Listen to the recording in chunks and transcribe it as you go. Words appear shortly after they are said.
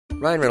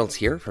Ryan Reynolds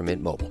here from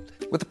Mint Mobile.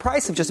 With the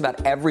price of just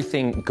about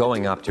everything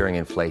going up during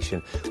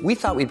inflation, we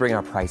thought we'd bring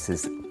our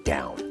prices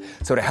down.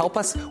 So to help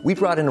us, we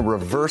brought in a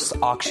reverse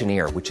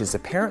auctioneer, which is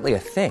apparently a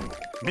thing.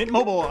 Mint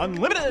Mobile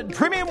Unlimited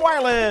Premium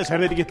Wireless. How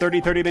to get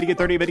 30, 30, bit to get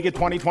 30, bit to get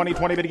 20, 20,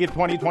 20, bit to get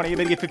 20, 20,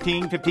 bit to get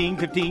 15, 15,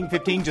 15,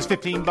 15, just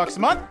 $15 a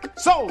month?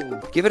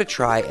 Sold! Give it a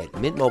try at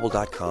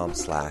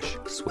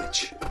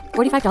mintmobile.com/switch.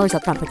 $45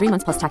 up front for 3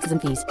 months plus taxes and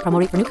fees. Promo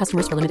rate for new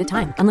customers for limited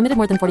time. Unlimited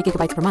more than 40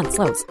 gigabytes per month.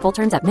 Slows full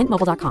terms at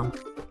mintmobile.com.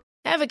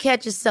 Ever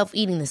catch yourself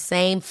eating the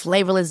same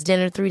flavorless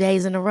dinner 3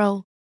 days in a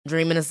row?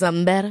 Dreaming of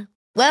something better?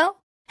 Well,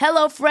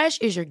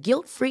 HelloFresh is your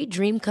guilt-free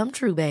dream come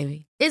true, baby.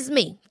 It's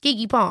me,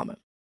 Keke Palmer.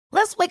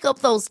 Let's wake up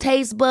those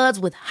taste buds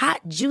with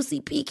hot, juicy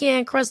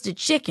pecan-crusted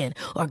chicken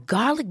or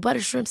garlic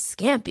butter shrimp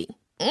scampi.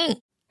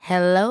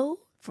 Hello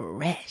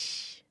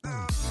Fresh.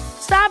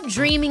 Stop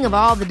dreaming of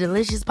all the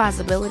delicious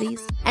possibilities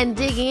and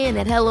dig in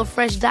at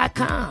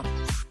HelloFresh.com.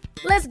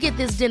 Let's get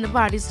this dinner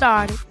party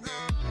started.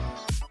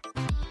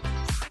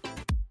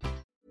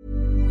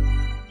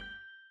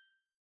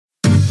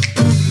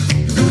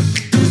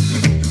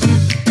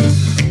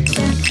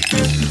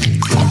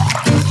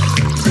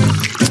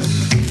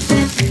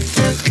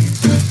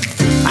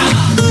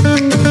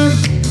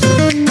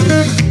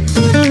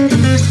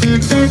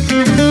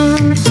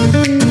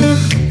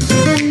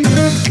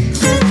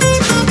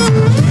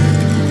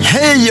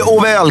 Hej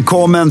och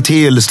välkommen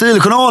till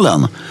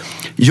Stiljournalen.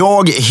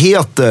 Jag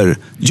heter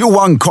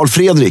Johan Carl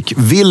Fredrik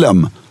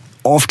Willem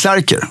af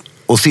Klerker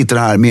och sitter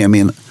här med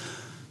min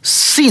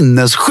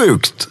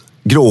sinnessjukt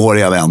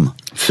gråhåriga vän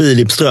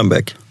Filip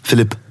Strömbäck.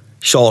 Filip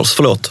Charles,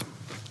 förlåt.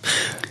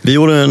 Vi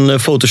gjorde en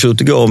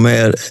photoshoot igår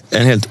med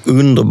en helt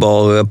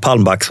underbar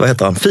Palmbacks, vad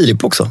heter han?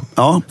 Filip också.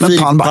 Ja,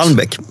 men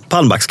Palmbacks.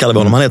 Palmbacks kallar vi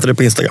honom, han heter det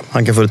på Instagram.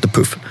 Han kan få lite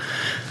puff.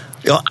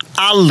 Jag har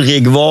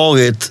aldrig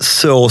varit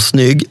så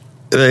snygg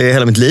i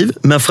hela mitt liv,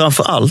 men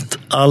framförallt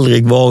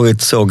aldrig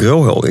varit så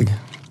gråhårig.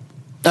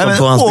 Nej,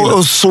 men,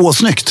 och så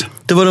snyggt.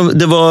 Det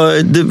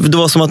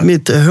var som att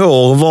mitt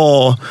hår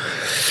var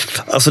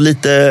alltså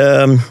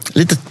lite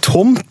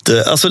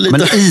tomte, alltså lite,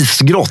 men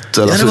isgrått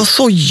eller? Ja, det var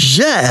så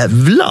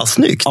jävla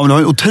snyggt. Ja, men du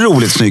har en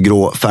otroligt snygg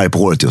grå färg på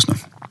håret just nu.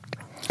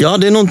 Ja,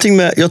 det är någonting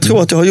med, jag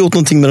tror att jag har gjort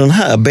någonting med den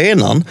här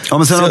benan. Ja,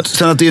 men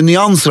sen att det är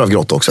nyanser av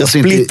grått också. Jag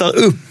splittar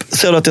upp,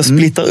 ser du att jag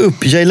splittar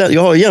upp.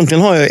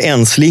 Egentligen har jag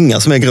en slinga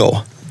som är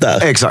grå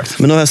där. Exakt.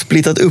 Men nu har jag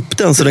splittat upp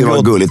den så den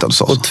går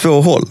åt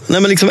två håll.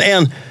 Nej, men liksom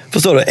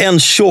förstår du, en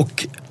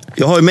tjock.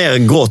 Jag har ju mer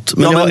grått,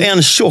 men jag har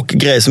en tjock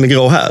grej som är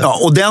grå här. Ja,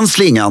 och den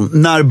slingan,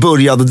 när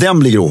började den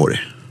bli gråhårig?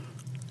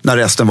 När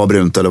resten var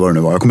brunt eller vad det nu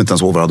var. Jag kommer inte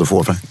ens ihåg vad jag hade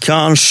för för.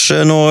 Kanske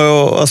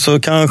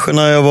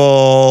när jag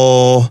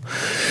var...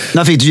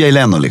 När fick du Jay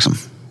Leno liksom?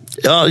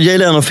 Ja, Jay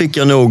Leno fick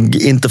jag nog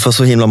inte för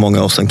så himla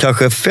många år sedan.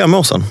 Kanske 5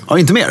 år sedan. Ja,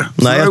 inte mer?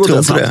 Nej, jag tror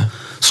inte det.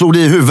 Slog det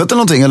i huvudet eller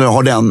någonting? Eller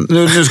har den...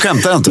 Nu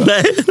skämtar jag inte.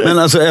 Nej. Men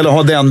alltså, eller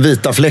har den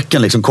vita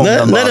fläcken liksom kommit?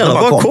 Nej, den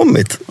har bara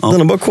kommit. Ja. Den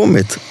har bara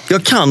kommit. Jag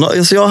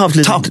har haft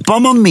lite... Tappar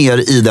man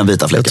mer i den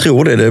vita fläcken? Jag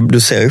tror det.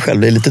 Du ser ju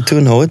själv, det är lite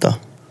tunnhårigt där.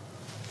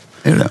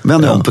 Är det?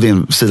 Vänd dig om på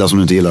din sida som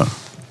du inte gillar.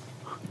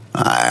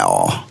 Nej,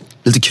 ja.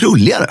 Lite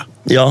krulligare.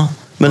 Ja,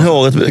 men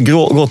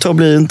grått hår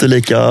blir inte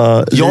lika...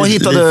 Jag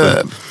hittade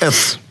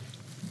ett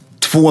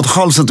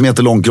 2,5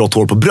 centimeter långt grått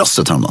hår på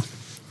bröstet häromdagen.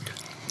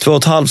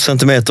 2,5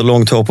 centimeter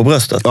långt hår på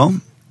bröstet? Ja.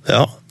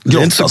 Ja, det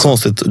är inte så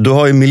konstigt. Du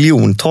har ju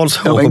miljontals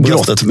hår på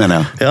bröstet. Grått menar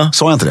jag. Ja.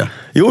 Sa jag inte det?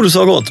 Jo, du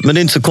sa grått, men det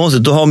är inte så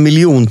konstigt. Du har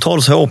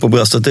miljontals hår på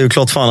bröstet. Det är ju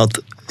klart fan att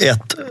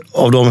ett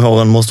av de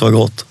håren måste vara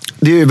grått.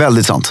 Det är ju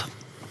väldigt sant.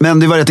 Men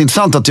det var rätt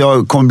intressant att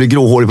jag kommer bli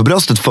gråhårig på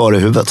bröstet före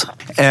huvudet.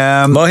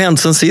 Vad har hänt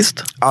sen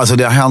sist? Alltså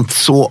det har hänt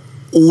så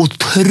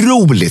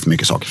otroligt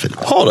mycket saker, Filip.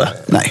 Har det?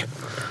 Nej.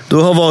 Du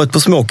har varit på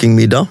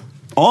smokingmiddag.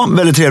 Ja,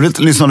 väldigt trevligt.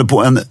 Lyssnade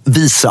på en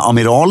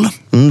vice-amiral.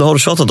 Det har du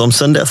tjatat om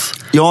sen dess.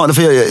 Ja,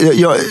 för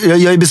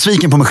jag är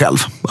besviken på mig själv.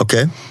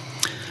 Okej.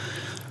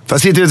 För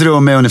jag sitter i ett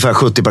rum med ungefär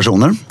 70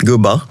 personer.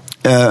 Gubbar.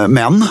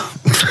 Män.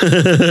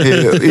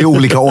 I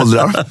olika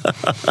åldrar.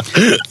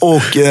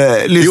 Och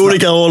i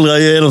olika åldrar,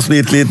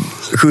 genomsnittligt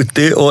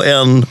 70 och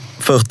en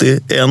 40,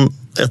 en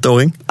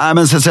ettåring. Nej,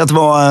 men så att det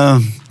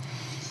var...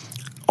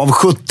 av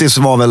 70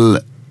 så var väl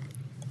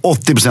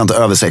 80%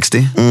 över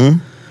 60.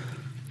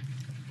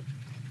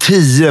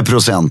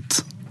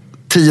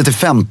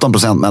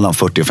 10-15% mellan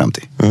 40 och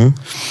 50.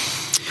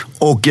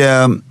 Och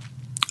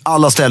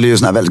alla ställer ju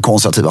såna här väldigt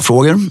konservativa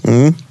frågor.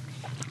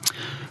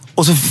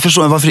 Och så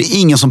förstår jag varför det är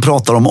ingen som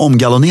pratar om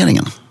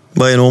omgaloneringen.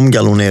 Vad är en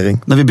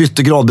omgalonering? När vi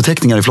bytte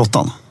gradbeteckningar i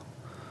flottan.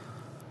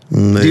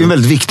 Det är ju en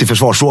väldigt viktig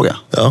försvarsfråga.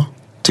 Ja.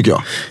 Tycker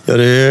jag.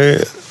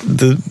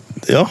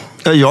 Ja.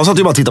 Jag satt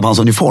ju bara och tittade på hans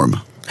uniform.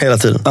 Hela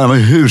tiden. Ja, det var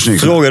hur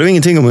snyggt. Frågade du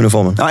ingenting om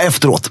uniformen? Ja,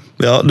 efteråt.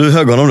 Ja, du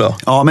högg honom då?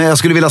 Ja, men jag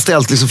skulle vilja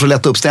ställt liksom för att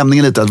lätta upp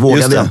stämningen lite. Att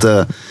vågade jag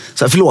inte...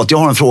 Så här, förlåt, jag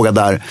har en fråga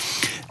där.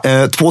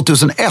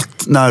 2001,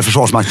 när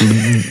Försvarsmakten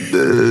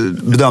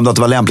bedömde att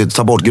det var lämpligt att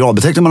ta bort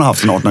gradbeteckningen man har haft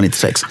sedan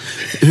 1896.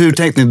 Hur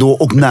tänkte ni då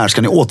och när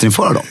ska ni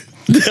återinföra dem?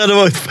 Det hade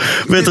varit,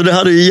 vet du, det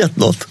hade ju gett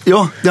något.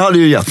 Ja, det hade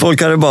ju gett.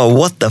 Folk hade bara,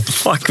 what the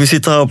fuck, vi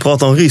sitter här och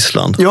pratar om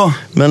Ryssland. Ja.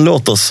 Men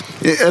låt oss.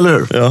 Eller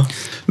hur? Ja.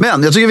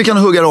 Men jag tycker vi kan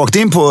hugga rakt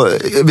in på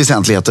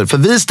väsentligheter. För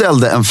vi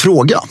ställde en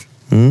fråga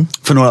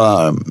för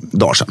några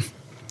dagar sedan.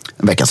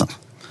 En vecka sedan.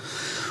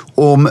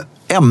 Om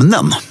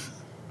ämnen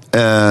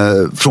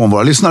från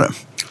våra lyssnare.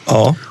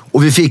 Ja.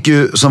 Och vi fick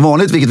ju som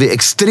vanligt, vilket vi är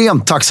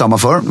extremt tacksamma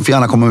för. Vi får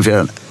gärna komma med fler.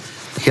 En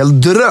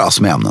hel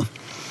drös med ämnen.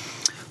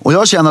 Och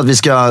jag känner att vi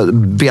ska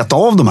beta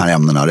av de här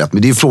ämnena rätt.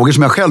 Men det är frågor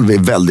som jag själv är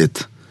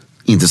väldigt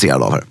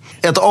intresserad av här.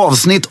 Ett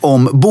avsnitt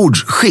om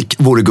bordsskick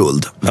vore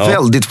guld. Ja.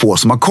 Väldigt få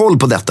som har koll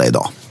på detta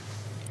idag.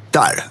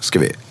 Där ska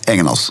vi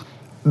ägna oss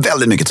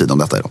väldigt mycket tid om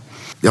detta idag.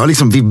 Jag har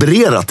liksom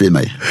vibrerat i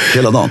mig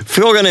hela dagen.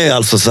 Frågan är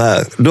alltså så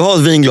här. Du har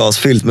ett vinglas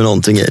fyllt med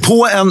någonting i.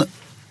 På en...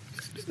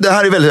 Det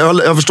här är väldigt...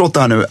 Jag har förstått det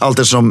här nu. Allt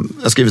eftersom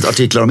jag har skrivit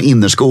artiklar om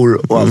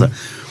innerskor och allt det.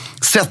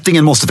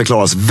 Settingen måste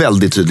förklaras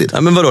väldigt tydligt.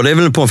 Ja, men vadå? Det är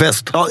väl på en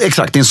fest? Ja,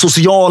 exakt. Det är en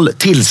social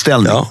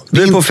tillställning. Ja,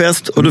 du är på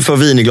fest och du får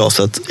vin i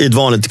glaset. I ett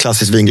vanligt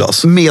klassiskt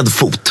vinglas. Med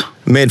fot.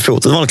 Med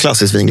fot. Ett vanligt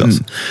klassiskt vinglas.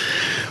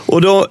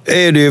 Och då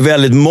är det ju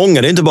väldigt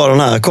många, det är inte bara den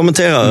här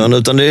kommenteraren,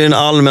 utan det är en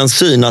allmän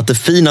syn att det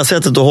fina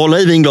sättet att hålla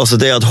i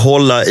vinglaset är att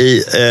hålla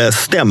i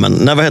stämmen.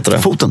 Nej, vad heter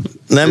det? Foten.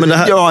 Nej, men det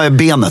här... Ja,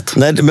 benet.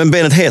 Nej, men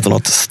benet heter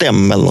något.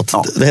 Stäm eller något.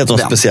 Ja, det heter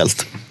något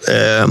speciellt.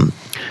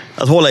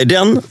 Att hålla i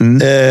den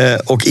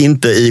och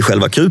inte i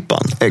själva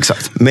kupan.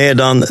 Exakt.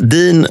 Medan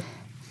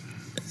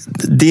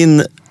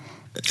din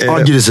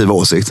aggressiva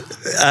åsikt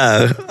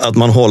är att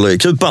man håller i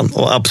kupan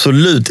och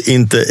absolut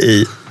inte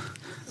i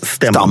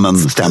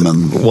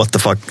stämmen. What the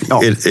fuck. Ja,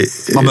 man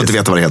behöver inte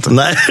veta vad det heter.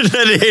 Nej, det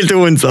är helt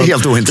ointressant.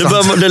 Helt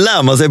ointressant. Det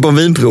lär man sig på en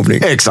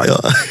vinprovning. Exakt.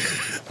 Ja.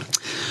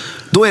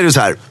 Då är det så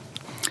här.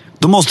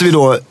 Då måste vi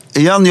då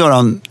igen göra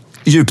en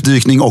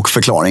djupdykning och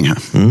förklaring här.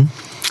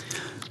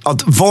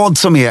 Att vad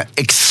som är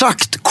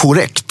exakt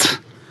korrekt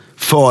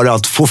för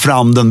att få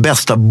fram den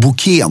bästa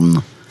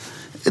bouqueten,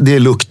 det är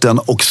lukten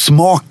och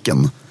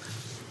smaken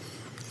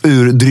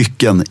ur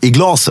drycken i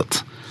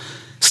glaset,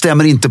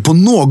 stämmer inte på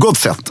något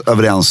sätt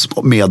överens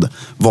med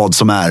vad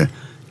som är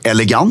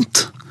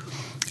elegant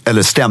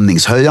eller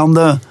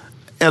stämningshöjande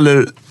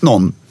eller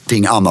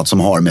någonting annat som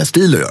har med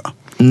stil att göra.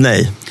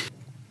 Nej.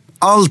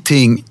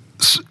 Allting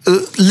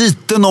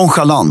lite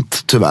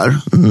nonchalant tyvärr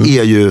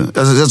är ju,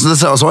 det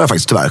sa jag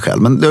faktiskt tyvärr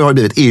själv, men det har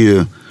blivit,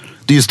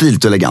 det är ju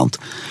stiligt och elegant.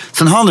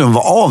 Sen handlar det om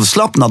att vara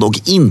avslappnad och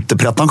inte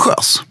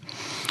pretentiös.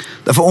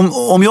 Därför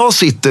om jag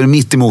sitter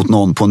mitt emot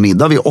någon på en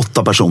middag, vi är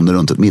 8 personer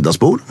runt ett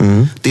middagsbord.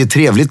 Det är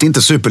trevligt, det är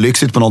inte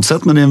superlyxigt på något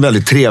sätt, men det är en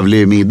väldigt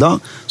trevlig middag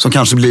som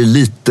kanske blir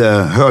lite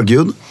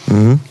högljudd.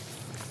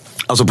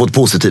 Alltså på ett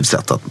positivt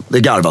sätt, att det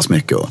garvas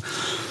mycket.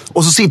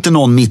 Och så sitter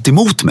någon mitt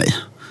emot mig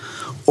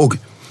och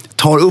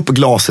tar upp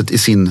glaset i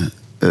sin,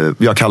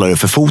 jag kallar det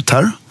för fot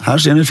här. Här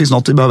ser ni, det finns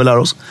något vi behöver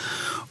lära oss.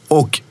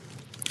 Och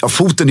ja,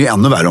 foten är ju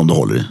ännu värre om du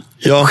håller i.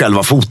 Ja.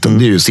 Själva foten,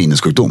 det är ju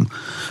sinnessjukdom.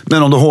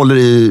 Men om du håller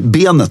i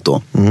benet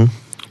då,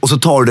 och så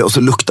tar du det och så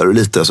luktar du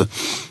lite. Och så,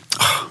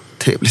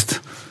 trevligt.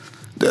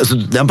 Alltså,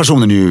 den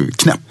personen är ju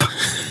knäpp.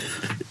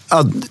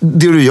 Att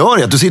det du gör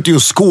är att du sitter ju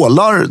och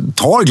skålar,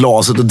 tar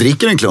glaset och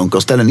dricker en klunk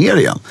och ställer ner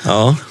igen.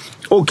 Ja.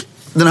 Och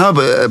den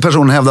här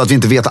personen hävdar att vi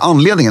inte vet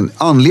anledningen.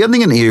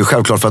 Anledningen är ju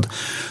självklart för att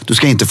du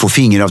ska inte få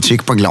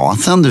fingeravtryck på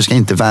glasen, du ska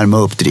inte värma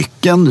upp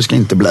drycken, du ska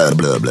inte blä.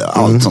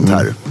 Allt sånt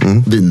här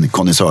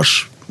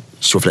vinkonnissörs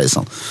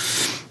tjofrejsan.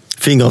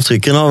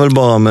 Fingeravtrycken har väl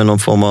bara med någon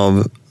form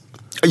av...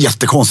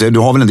 Jättekonstigt, du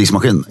har väl en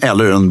diskmaskin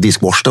eller en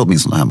diskborste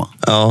åtminstone hemma.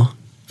 Ja.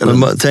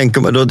 Men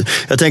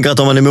jag tänker att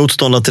om man är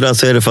motståndare till det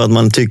så är det för att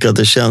man tycker att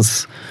det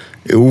känns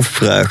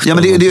ofräscht. Ja,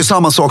 men det är ju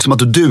samma sak som att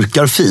du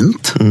dukar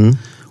fint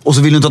och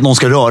så vill du inte att någon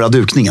ska röra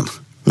dukningen.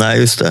 Nej,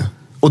 just det.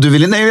 Och du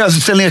vill, nej,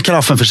 ställ ner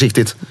karaffen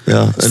försiktigt.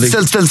 Ja,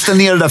 ställ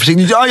ner det där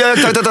försiktigt. Ja.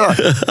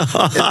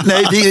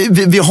 Nej,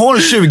 vi har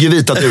 20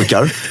 vita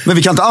dukar, men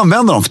vi kan inte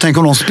använda dem, för tänk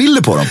om någon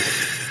spiller på dem.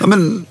 Ja,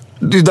 men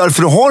det är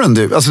därför du har en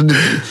duk. Alltså,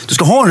 du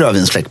ska ha en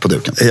rödvinsfläck på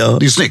duken. Ja. Det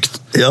är ju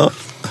snyggt. Ja.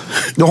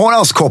 Du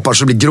har askkoppar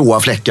så det blir gråa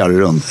fläckar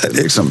runt.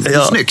 Liksom. Det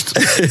är snyggt.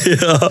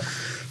 Ja.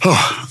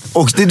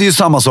 Och det är ju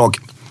samma sak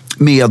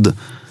med...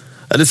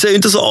 Ja, det ser ju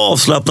inte så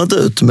avslappnat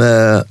ut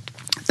med...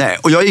 Nej,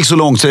 och jag gick så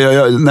långt så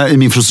i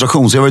min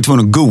frustration så jag var ju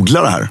tvungen att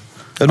googla det här.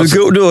 Ja,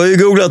 du har ju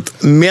googlat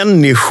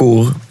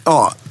människor.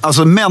 Ja,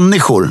 alltså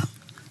människor.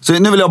 Så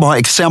nu vill jag bara ha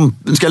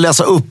exempel. Nu ska jag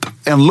läsa upp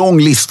en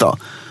lång lista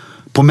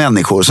på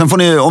människor. Sen får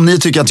ni, om ni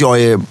tycker att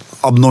jag är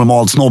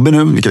abnormalt snobbig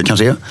nu, vilket det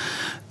kanske är,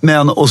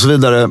 men och så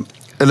vidare,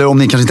 eller om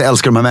ni kanske inte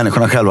älskar de här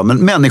människorna själva, men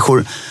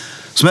människor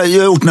som jag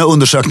har gjort den här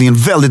undersökningen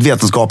väldigt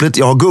vetenskapligt.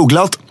 Jag har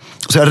googlat,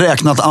 så jag har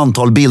räknat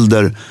antal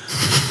bilder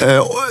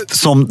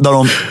där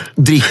de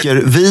dricker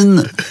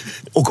vin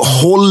och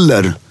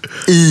håller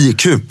i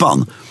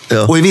kupan.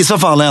 Ja. Och i vissa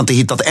fall har jag inte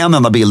hittat en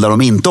enda bild där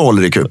de inte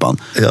håller i kupan.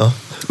 Ja.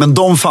 Men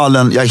de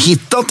fallen, jag har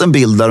hittat en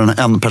bild där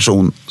en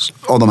person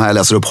av de här jag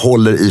läser upp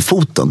håller i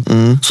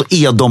foten. Så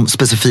är de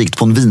specifikt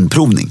på en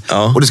vinprovning.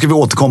 Ja. Och det ska vi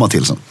återkomma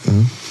till sen.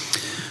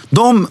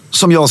 De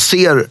som jag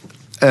ser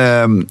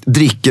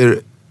dricker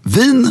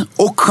vin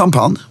och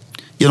champagne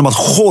genom att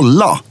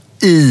hålla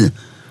i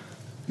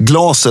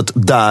glaset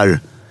där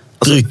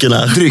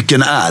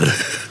drycken är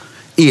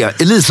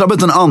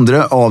Elisabeth II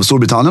av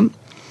Storbritannien,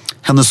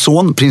 hennes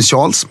son prins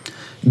Charles,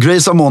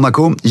 Grace av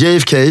Monaco,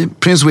 JFK,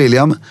 prins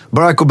William,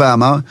 Barack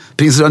Obama,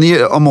 prins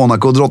Ranier av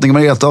Monaco, drottning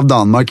Margareta av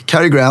Danmark,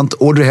 Cary Grant,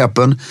 Audrey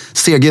Hepburn,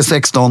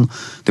 CG16,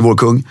 det är vår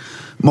kung,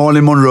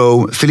 Marilyn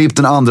Monroe,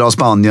 Philippe II av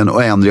Spanien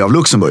och Henry av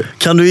Luxemburg.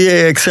 Kan du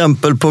ge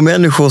exempel på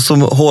människor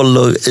som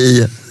håller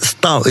i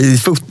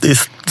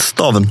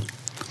staven?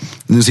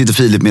 Nu sitter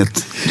Filip med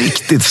ett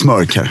riktigt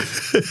smörk här.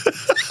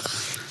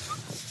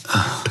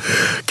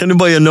 Kan du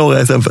bara ge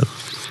några exempel?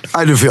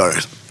 Nej, du får göra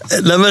det.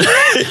 Nej, men,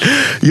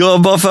 jag har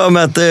bara för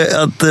mig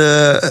att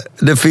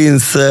det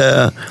finns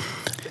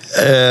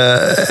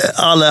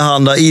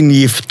allehanda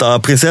ingifta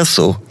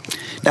prinsessor.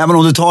 Nej, men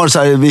om du tar så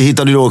här, vi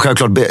hittade då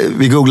självklart,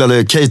 vi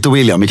googlade Kate och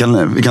William,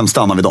 vi kan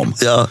stanna vid dem.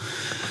 Ja.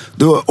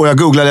 Och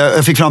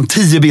jag fick fram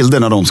 10 bilder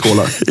när de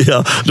skålar.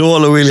 Ja, då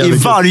håller William i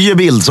varje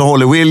bild så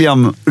håller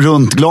William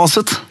runt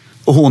glaset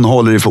och hon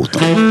håller i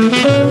foten.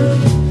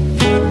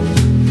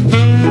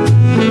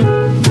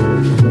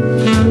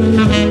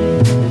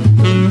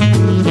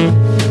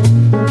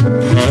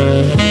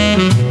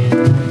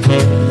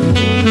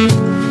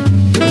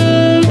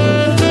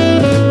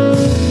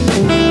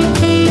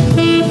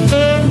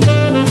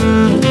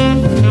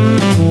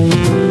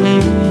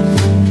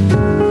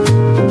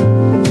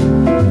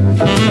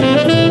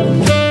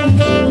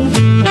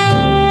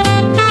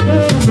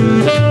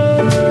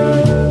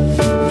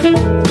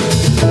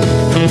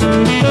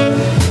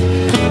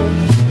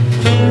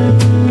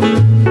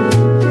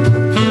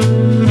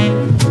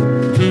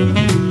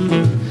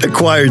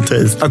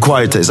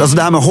 Acquired taste. Alltså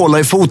det här med att hålla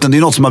i foten, det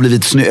är något som har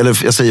blivit eller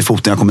jag säger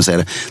foten, jag kommer säga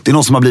det. Det är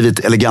något som har blivit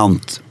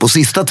elegant på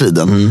sista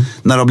tiden.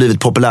 När det har blivit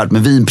populärt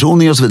med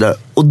vinprovningar och så vidare.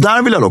 Och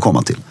där vill jag då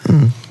komma till.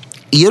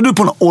 Är du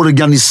på en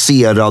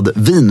organiserad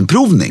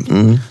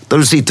vinprovning där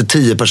du sitter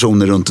 10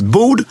 personer runt ett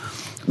bord,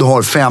 du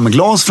har 5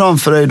 glas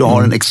framför dig, du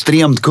har en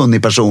extremt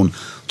kunnig person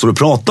så du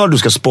pratar, du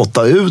ska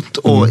spotta ut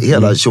och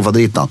hela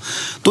tjofaderittan.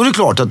 Då är det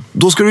klart att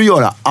då ska du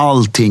göra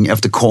allting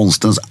efter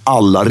konstens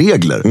alla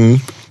regler.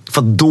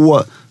 För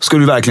då ska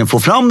du verkligen få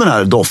fram den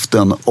här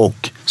doften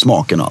och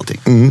smaken och allting.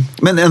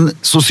 Men en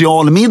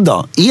social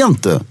middag är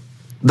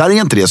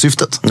inte det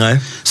syftet. Nej.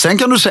 Sen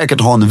kan du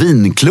säkert ha en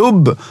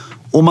vinklubb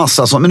och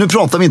massa sånt. Men nu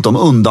pratar vi inte om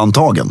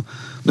undantagen.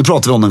 Nu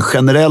pratar vi om den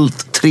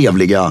generellt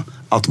trevliga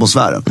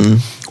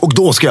atmosfären. Och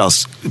då ska jag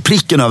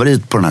pricken över i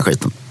på den här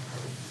skiten.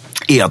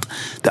 Är att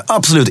det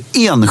absolut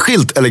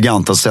enskilt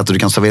elegantaste sättet du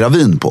kan servera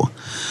vin på.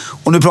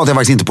 Och nu pratar jag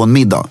faktiskt inte på en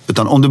middag.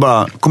 Utan om du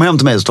bara kommer hem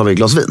till mig så tar vi ett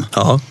glas vin.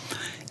 Ja.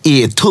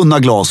 Är tunna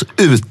glas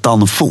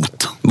utan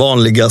fot.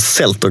 Vanliga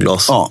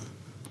Celtoglas. Ja.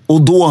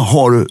 Och då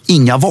har du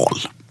inga val.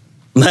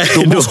 Nej,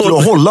 då måste du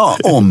hålla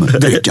om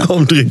drycken.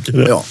 Om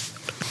drycken, ja.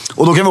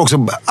 Och då kan vi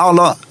också,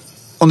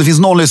 om det finns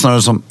någon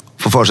lyssnare som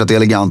får för sig att det är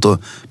elegant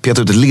och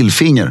peta ut ett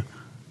lillfinger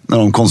när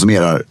de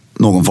konsumerar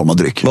någon form av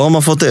dryck. Var har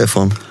man fått det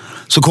ifrån?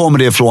 Så kommer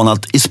det ifrån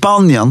att i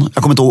Spanien,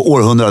 jag kommer inte ihåg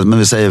århundradet, men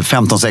vi säger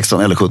 15,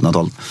 16 eller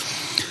 1700-talet,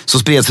 så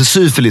spreds sig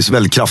syfilis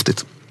väldigt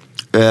kraftigt.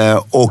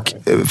 Och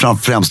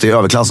främst i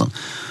överklassen.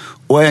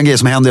 Och en grej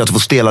som händer är att du får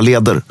stela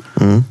leder.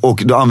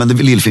 Och du använder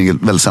lillfinger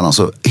väldigt sällan.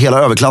 Så hela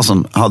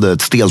överklassen hade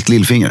ett stelt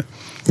lillfinger.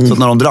 Så att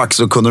när de drack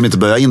så kunde de inte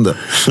böja in det.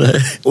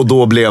 Och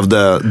då blev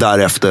det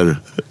därefter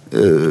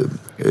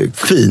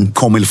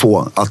comme il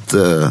faut att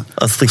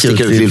sticka ut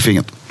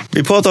lillfingret.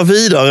 Vi pratar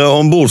vidare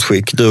om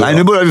bordsskick. Nej,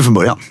 nu börjar vi från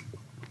början.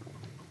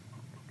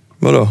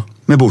 Vadå?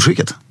 Med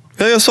bordsskicket.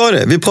 Ja, jag sa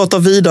det. Vi pratar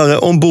vidare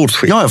om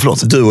bordsskick. Ja,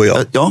 förlåt. Du och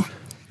jag. Ja.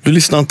 Du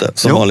lyssnar inte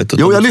som vanligt.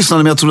 Jo, jag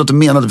lyssnade, men jag trodde att du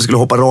menade att vi skulle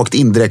hoppa rakt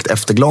in direkt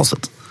efter glaset.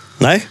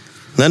 Nej,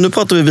 nu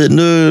pratar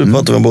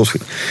vi om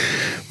bordsskick.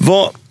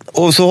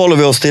 Och så håller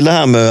vi oss till det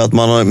här med att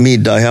man har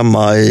middag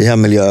hemma i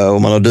hemmiljö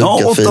och man har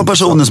dukat fint. 8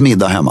 personers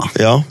middag hemma.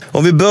 Ja,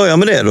 om vi börjar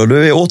med det då.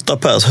 Du är 8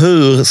 pers.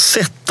 Hur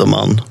sätter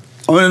man?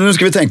 Ja, men nu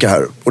ska vi tänka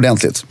här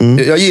ordentligt.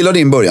 Jag gillar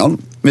din början.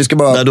 Vi ska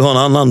bara... Nej, du har en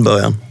annan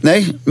början.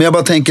 Nej, men jag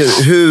bara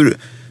tänker hur...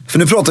 För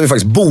nu pratar vi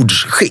faktiskt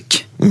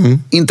bordsskick.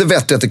 Inte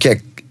vett och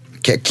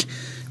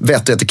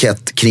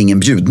etikett kring en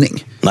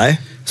bjudning.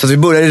 Nej. Så att vi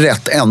börjar i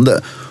rätt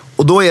ände.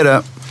 Och då är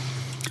det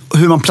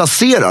hur man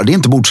placerar, det är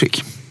inte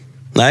bordsskick.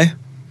 Nej.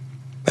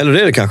 Eller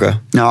det är det kanske?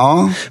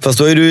 Ja. Fast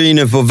då är du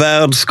inne på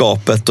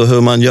värdskapet och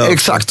hur man gör.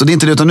 Exakt, och det är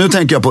inte det, utan nu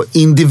tänker jag på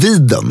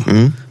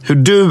individen. Hur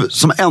du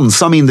som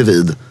ensam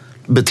individ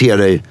beter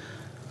dig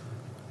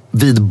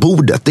vid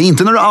bordet. Det är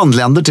inte när du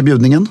anländer till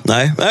bjudningen.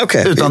 Nej,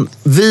 okej. Utan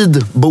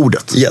vid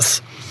bordet.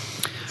 Yes.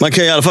 Man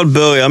kan i alla fall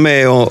börja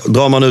med att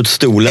dra man ut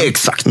stolen.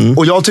 Exakt.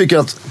 Och jag tycker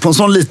att på en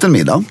sån liten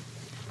middag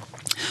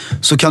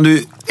så kan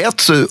du,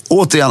 så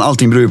återigen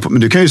allting beror på,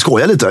 men du kan ju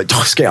skoja lite.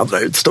 Ska jag dra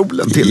ut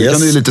stolen till? Det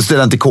kan du ju lite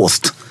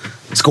studentikost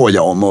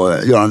skoja om och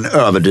göra en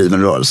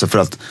överdriven rörelse för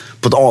att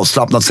på ett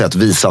avslappnat sätt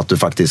visa att du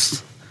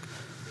faktiskt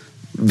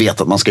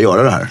vet att man ska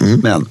göra det här.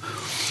 Men,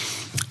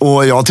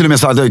 och jag har till och med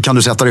sagt, kan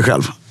du sätta dig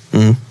själv?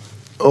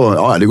 Och,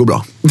 ja, det går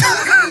bra.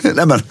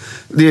 Nej, men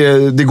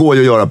det går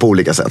ju att göra på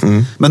olika sätt.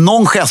 Men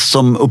någon gest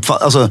som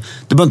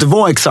det behöver inte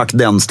vara exakt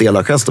den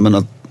stela gesten, men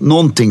att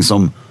någonting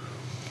som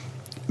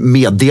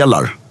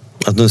meddelar.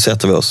 Att nu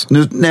sätter vi oss.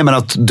 Nej, men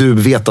att du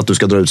vet att du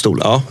ska dra ut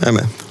stolen. Ja, jag är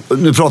med.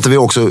 Nu pratar vi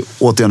också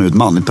återigen ur ett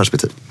manligt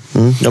perspektiv.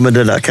 Ja, men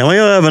det där kan man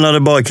göra även när det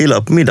bara är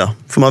killar på middag.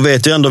 För man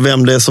vet ju ändå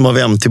vem det är som har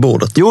vem till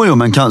bordet. Jo,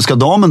 men ska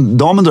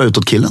damen dra ut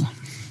åt killen?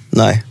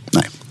 Nej.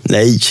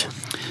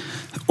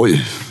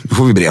 Oj, nu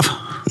får vi brev.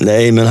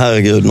 Nej, men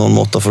herregud, någon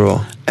måtta får det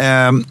vara.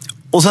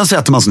 Och sen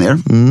sätter man sig ner.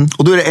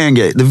 Och då är det en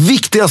grej. Det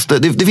viktigaste,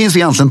 det finns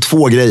egentligen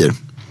 2 grejer.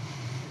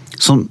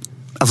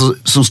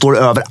 Som står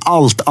över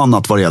allt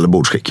annat vad det gäller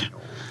bordsskick.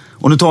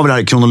 Och nu tar vi det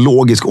här i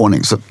kronologisk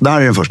ordning. Så det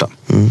här är den första.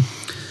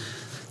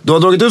 Du har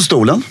dragit ut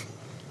stolen.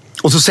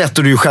 Och så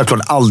sätter du ju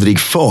självklart aldrig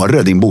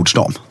före din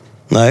bordsdam.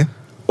 Nej.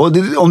 Och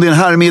om det är en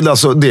herrmiddag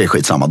så det är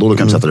skitsamma. Då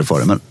kan du sätta det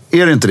före. Men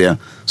är det inte det,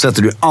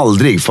 sätter du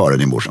aldrig före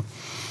din bordsdam.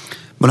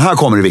 Men här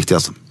kommer det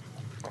viktigaste.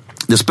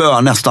 Det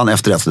spöar nästan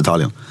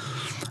efterrättsdetaljen.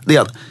 Det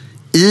är att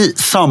i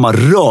samma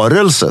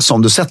rörelse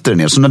som du sätter dig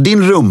ner. Så när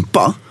din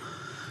rumpa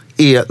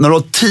är, när du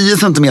har 10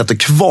 centimeter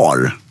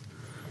kvar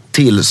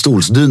till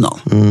stolsdynan.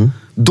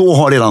 Då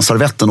har redan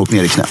servetten åkt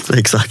ner i knät.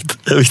 Exakt,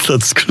 jag visste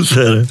att du skulle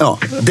säga det. Ja,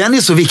 den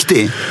är så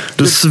viktig.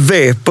 Du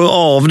sveper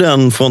av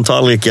den från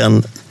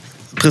tallriken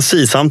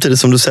precis samtidigt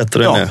som du sätter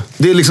den ner.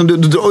 Det är liksom,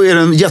 du är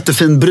en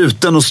jättefin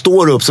bruten och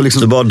står upp. Så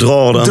liksom, du bara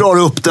drar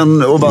upp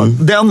den och bara,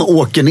 den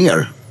åker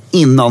ner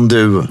innan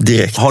du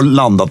direkt har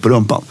landat på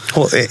rumpan.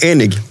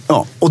 Enig.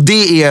 Ja, och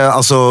det är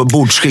alltså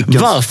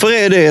bordsskickens. Varför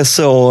är det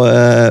så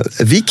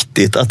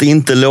viktigt att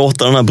inte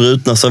låta den här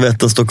brutna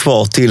servetten stå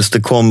kvar tills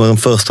det kommer en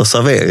första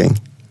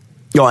servering?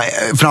 Ja,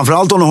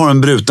 framförallt om du har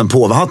en bruten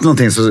påvehatt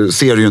någonting så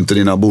ser du ju inte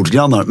dina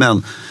bordsgrannar.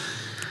 Men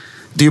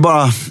det är ju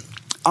bara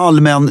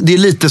det är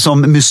lite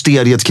som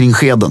mysteriet kring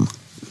skeden.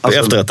 Alltså,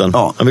 efterrätten.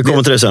 Ja, vi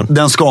kommer till det sen.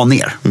 Den ska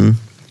ner.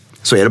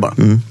 Så är det bara.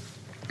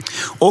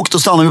 Och då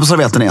stannar vi på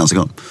servetten i 1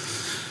 sekund.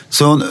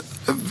 Så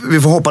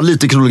vi får hoppa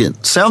lite i kronologin.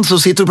 Sen så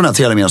sitter du på den här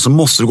telemetern så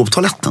måste du gå på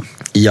toaletten.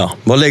 Ja,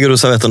 var lägger du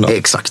servetten då?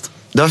 Exakt.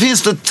 Där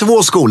finns det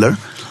 2 skolor.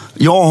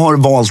 Jag har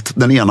valt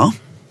den ena.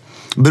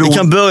 Vi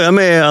kan börja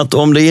med att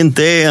om det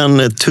inte är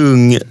en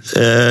tung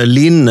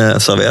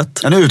linneservett.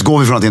 Ja, nu utgår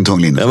vi från att det är en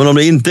tung linne. Ja, men om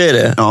det inte är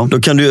det,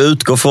 då kan du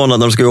utgå från att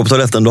när du ska gå på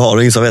toaletten, då har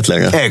du ingen servett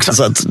längre. Exakt.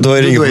 Så att, då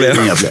är det inget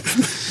problem.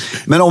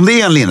 Men om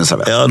det är en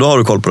linneservett. Ja, då har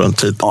du koll på den,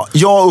 typ. Ja,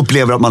 jag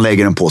upplever att man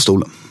lägger den på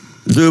stolen.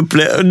 Du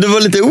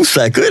var lite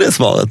osäker i det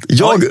svaret.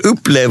 Jag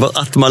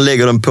upplever att man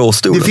lägger den på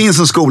stolen. Det finns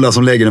en skola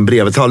som lägger den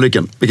bredvid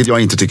tallriken, vilket jag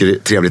inte tycker är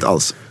trevligt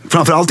alls.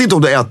 Framförallt inte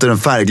om du äter en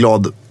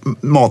färgglad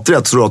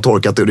maträtt så du har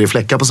torkat och det är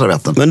fläckar på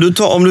servetten. Men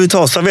om du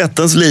tar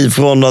servettens liv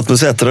från att du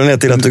sätter den ner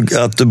till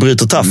att du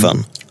bryter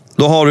taffen.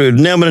 Då har du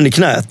ner med den i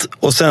knät.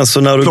 Och sen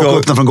så när du plocka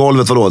upp den från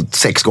golvet,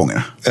 6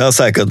 gånger? Ja,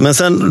 säkert. Men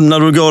sen när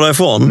du går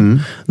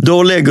därifrån,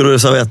 då lägger du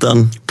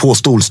servetten på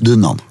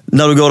stolsdynan.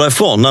 När du går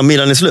därifrån, när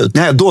middagen är slut.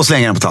 Nej, då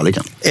slänger jag den på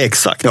tallriken.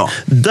 Exakt. Ja.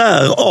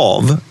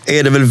 Därav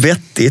är det väl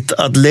vettigt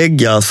att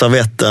lägga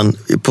servetten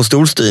på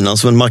stolsdynan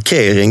som en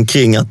markering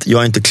kring att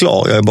jag är inte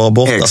klar, jag är bara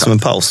borta som en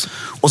paus.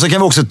 Och så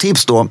kan vi också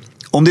tips då.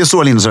 Om det är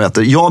stora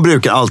linneservetter, jag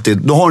brukar alltid,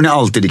 då har den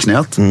alltid i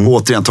knät.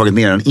 Återigen tagit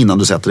ner den innan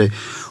du sätter dig.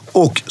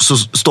 Och så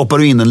stoppar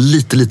du in den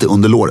lite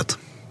under låret.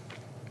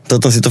 Så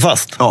att den sitter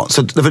fast? Ja,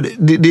 så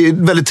det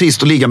är väldigt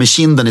trist att ligga med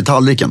kinden i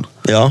tallriken.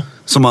 Ja.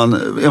 Så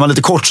är man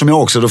lite kort som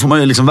jag också, då får man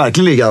ju liksom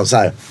verkligen ligga så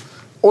här.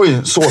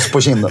 Oj, sås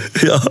på kinden.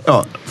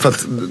 Ja, för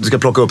att du ska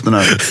plocka upp den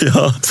här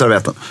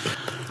servetten.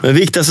 Men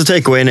viktigaste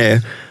takeawayen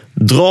är,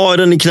 dra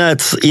den i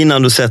knät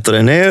innan du sätter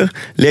den ner.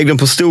 Lägg den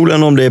på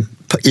stolen om det är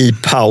i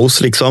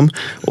paus liksom.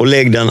 Och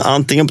lägg den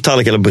antingen på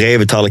tallriken eller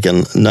bredvid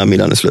tallriken när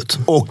middagen är slut.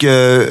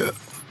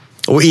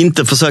 Och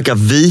inte försöka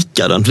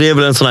vika den, för det är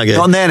väl en sån här grej.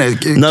 Ja, nej.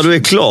 När du är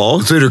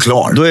klar, så är du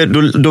klar.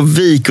 Då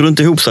viker du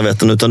inte ihop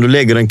servetten, utan du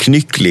lägger den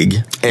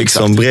knycklig.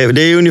 Liksom, bredvid.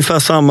 Det är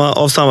ungefär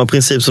av samma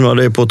princip som när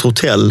du är på ett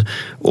hotell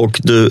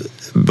och du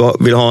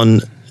vill ha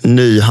en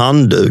ny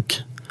handduk.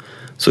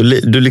 Så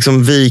du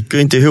liksom viker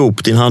inte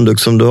ihop din handduk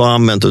som du har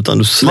använt, utan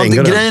du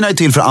slänger den. Grejerna är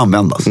till för att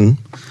användas.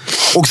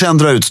 Och sen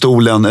dra ut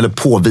stolen eller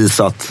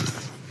påvisa att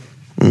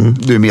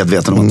du är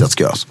medveten om att det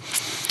ska göras.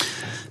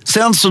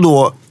 Sen så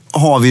då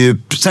har vi ju,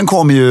 sen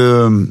kommer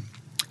ju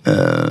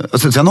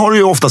sen har du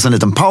ju oftast en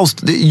liten paus.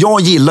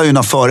 Jag gillar ju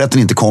när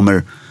förrätten inte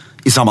kommer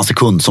i samma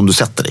sekund som du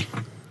sätter dig.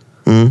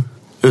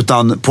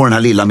 Utan på den här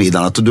lilla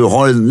middagen, att du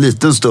har en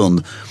liten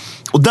stund.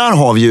 Och där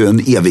har vi ju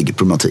en evig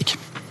problematik.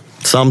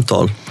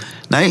 Samtal?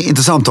 Nej,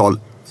 inte samtal,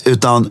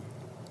 utan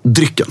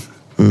drycken.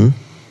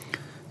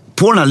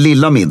 På den här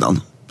lilla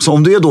middagen, så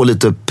om du är då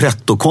lite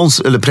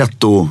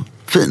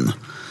pretto-fin,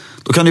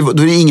 då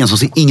är det ingen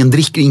som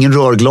ingen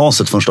rör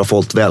glaset förrän du har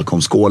fått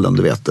välkomstskålen,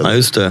 du vet. Ja,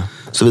 just det.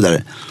 Så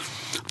vidare.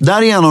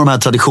 Där är en av de här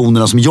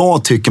traditionerna som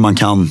jag tycker man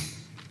kan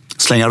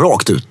slänga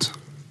rakt ut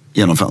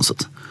genom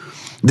fönstret.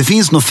 Det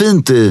finns något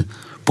fint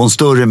på en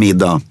större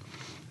middag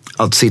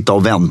att sitta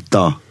och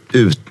vänta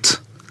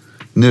ut.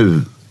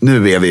 Nu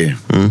är vi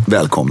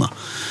välkomna.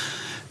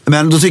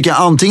 Men då tycker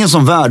jag antingen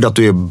som värd att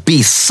du är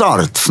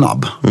bizarrt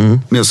snabb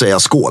med att säga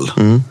skål.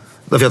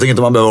 Därför jag tycker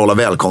inte man behöver hålla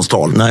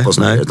välkomsttal. Nej.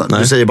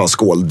 Du säger bara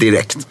skål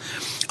direkt.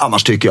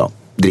 Annars tycker jag,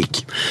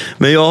 drick.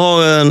 Men jag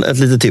har ett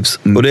litet tips.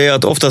 Och det är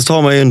att oftast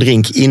har man ju en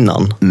drink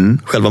innan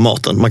själva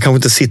maten. Man kanske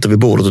inte sitter vid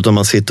bordet utan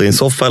man sitter i en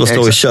soffa eller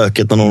står i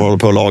köket när någon håller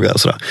på att laga. Och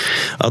sådär.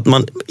 Att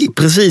man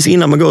precis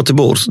innan man går till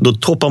bords, då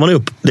toppar man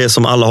upp det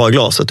som alla har i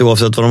glaset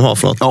oavsett vad de har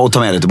för något. Ja, och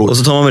tar med det till bordet. Och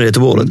så tar man med det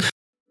till bordet.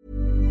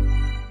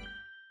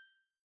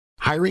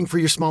 Hiring for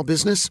your small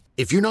business?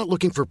 If you're not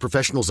looking for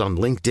professionals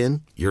on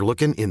LinkedIn, you're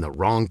looking in the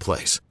wrong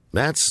place.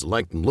 That's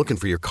like looking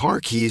for your car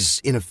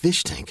keys in a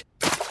fish tank.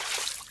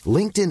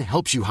 LinkedIn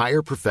helps you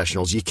hire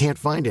professionals you can't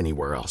find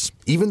anywhere else,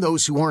 even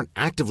those who aren't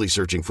actively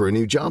searching for a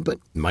new job but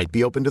might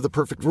be open to the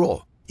perfect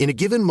role. In a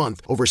given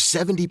month, over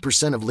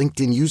 70% of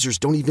LinkedIn users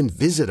don't even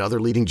visit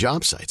other leading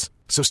job sites.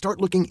 So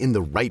start looking in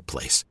the right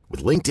place.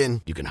 With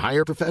LinkedIn, you can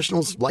hire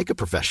professionals like a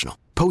professional.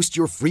 Post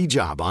your free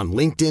job on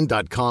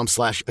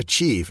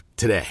linkedin.com/achieve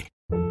today.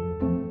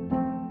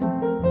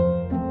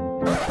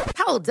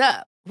 Hold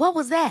up. What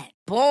was that?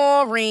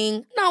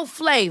 Boring. No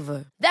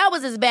flavor. That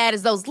was as bad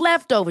as those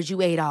leftovers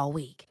you ate all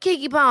week.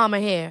 Keke Palmer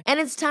here, and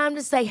it's time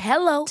to say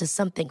hello to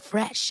something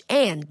fresh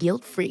and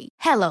guilt-free.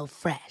 Hello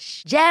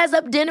Fresh. Jazz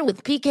up dinner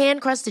with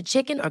pecan-crusted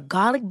chicken or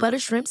garlic butter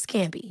shrimp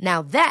scampi.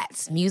 Now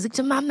that's music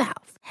to my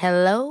mouth.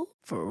 Hello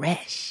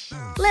Fresh.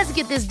 Let's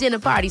get this dinner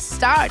party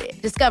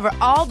started. Discover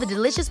all the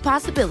delicious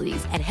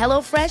possibilities at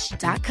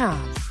hellofresh.com.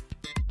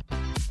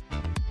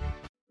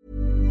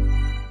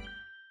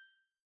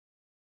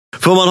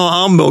 Får man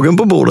ha armbågen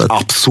på bordet?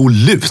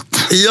 Absolut.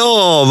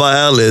 Ja, vad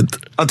härligt.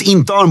 Att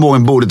inte ha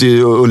armbågen på bordet är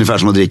ju ungefär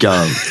som att dricka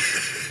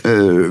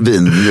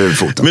vin ur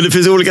foten. Men det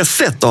finns olika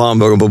sätt att ha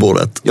armbågen på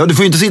bordet. Ja, du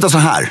får ju inte sitta så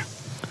här.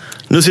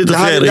 Nu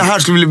sitter det här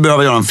skulle vi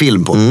behöva göra en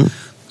film på.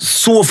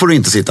 Så får du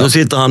inte sitta. Nu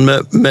sitter han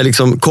med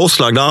liksom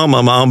korslagda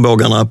armar med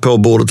armbågarna på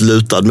bordet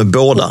lutad med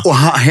båda. Och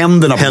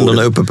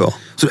händerna uppe på.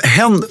 Så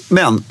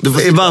men du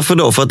får varför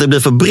då? För att det blir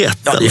för brett?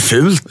 Ja, det är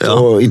fult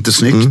och inte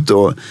snyggt.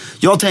 Och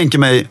jag tänker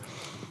mig...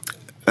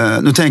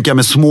 nu tänker jag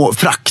med små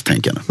frack,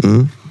 tänker jag.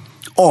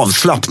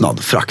 Avslappnad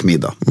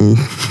frackmiddag.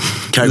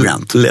 Cary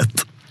Grant.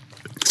 Lätt.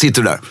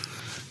 Sitter du där.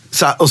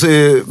 Och så,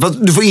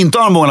 du får inte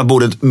ha armbågarna på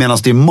bordet medan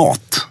det är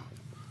mat.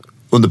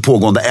 Under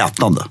pågående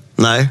ätande.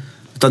 Nej.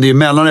 Utan det är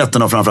mellan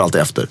rätterna och framförallt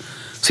efter.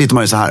 Sitter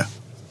man ju så här.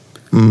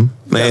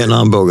 Med ena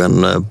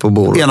armbågen på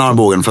bordet. Ena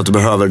armbågen för att du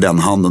behöver den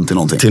handen till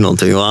någonting. Till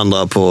någonting och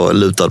andra på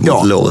lutad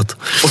mot låret.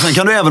 Och sen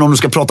kan du även om du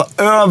ska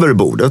prata över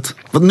bordet.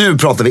 För nu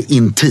pratar vi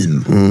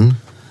intim.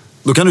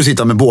 Då kan du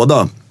sitta med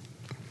båda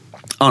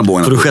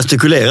armbågarna. För du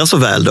gestikulerar så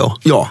väl då.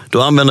 Ja.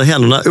 Du använder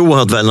händerna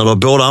oerhört väl när du har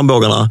båda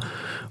armbågarna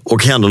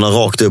och händerna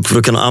rakt upp. För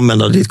du kan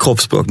använda ditt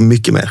kroppsspråk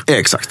mycket mer.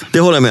 Exakt. Det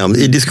håller jag med om.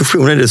 I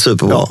diskussion är det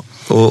superbra. Ja.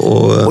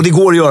 Och det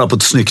går att göra på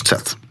ett snyggt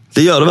sätt.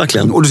 Det gör det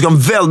verkligen. Och du ska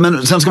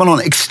men sen ska man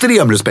ha en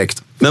extrem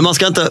respekt. Men man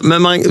ska inte,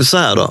 så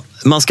här då.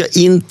 Man ska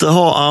inte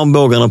ha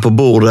armbågarna på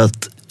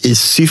bordet i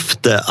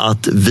syfte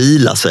att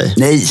vila sig.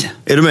 Nej.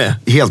 Är du med?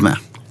 Helt med.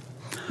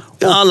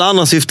 Alla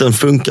andra syften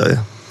funkar ju.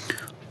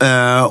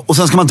 Och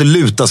sen ska man inte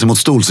luta sig mot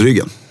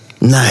stolsryggen.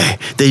 Nej,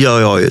 det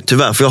gör jag ju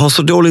tyvärr. För jag har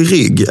så dålig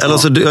rygg. Eller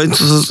så, jag är inte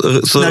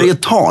så... När det är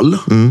tal,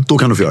 då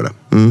kan du få göra det.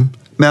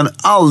 Men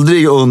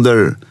aldrig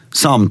under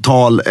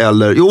samtal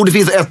eller... Jo, det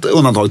finns ett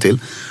undantag till.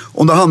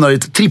 Om du hamnar i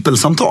ett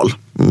trippelsamtal.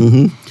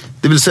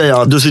 Det vill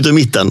säga att... Du sitter i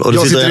mitten. Och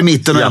jag sitter i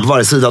mitten och på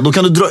varje sida. Då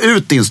kan du dra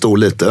ut din stol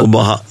lite.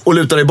 Och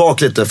luta dig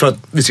bak lite. För att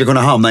vi ska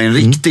kunna hamna i en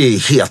riktig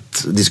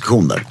het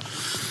diskussion där.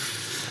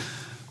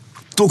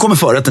 Då kommer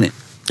förrätten in.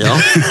 Ja.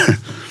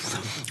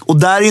 Och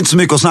där är inte så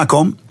mycket att snacka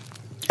om.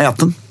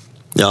 Äten.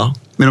 Ja.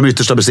 Med de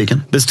yttersta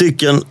besticken.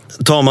 Besticken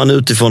tar man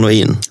utifrån och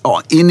in.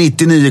 Ja, i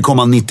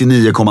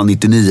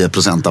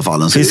 99,99,99% av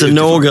fallen. Finns det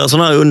några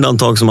sådana här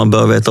undantag som man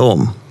bör veta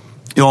om?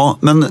 Ja,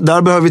 men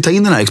där behöver vi ta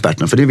in den här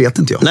experten, för det vet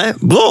inte jag. Nej,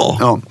 bra.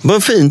 Ja.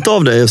 Vad fint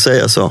av dig att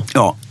säga så.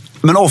 Ja,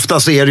 men ofta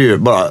så är det ju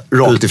bara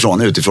rakt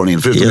ifrån, utifrån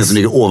in. Förutom det som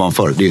ligger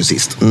ovanför, det är ju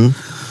sist.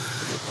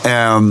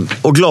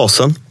 Och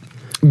glasen?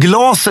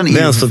 Glasen är...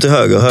 Vänster till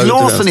höger,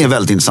 glasen är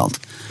väldigt intressant.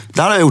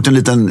 Där har jag gjort en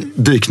liten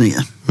dykning i.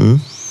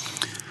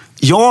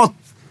 Jag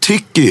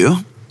tycker ju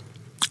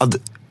att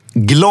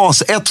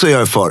glas, så är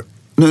jag för.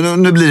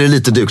 Nu blir det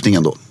lite dykning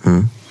ändå.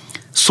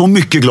 Så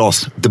mycket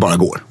glas det bara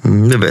går.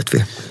 Det vet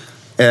vi.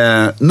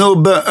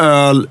 Nubbe,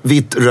 öl,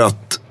 vitt,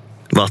 rött,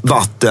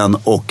 vatten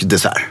och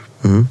dessert.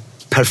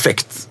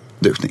 Perfekt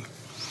dukning.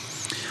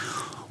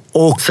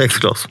 Och 6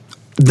 glas.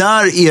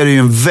 Där är det ju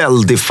en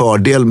väldig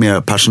fördel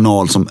med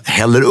personal som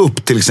häller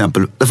upp till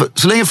exempel.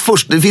 Så länge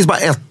det finns bara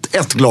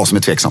ett glas som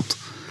är tveksamt.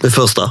 Det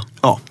första?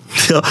 Ja.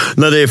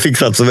 När det är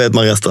fixat så vet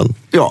man resten.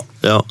 Ja.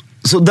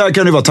 Så där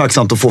kan det vara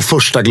tacksamt att få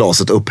första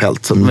glaset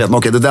upphällt. Så vet man,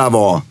 okej, det där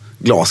var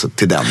glaset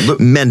till den.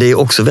 Men det är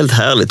också väldigt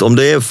härligt. Om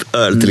det är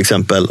öl till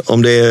exempel.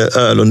 Om det är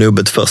öl och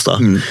nubbet första.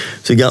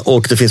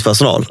 Och det finns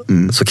personal.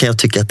 Så kan jag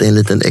tycka att det är en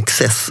liten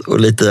excess. Och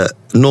lite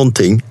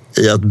någonting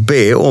i att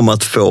be om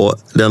att få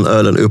den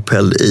ölen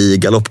upphälld i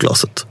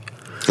galoppglaset.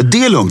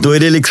 Det är lugnt. Då är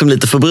det liksom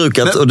lite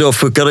förbrukat och då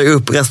fuckar det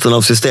upp resten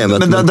av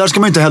systemet. Men där ska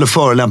man inte heller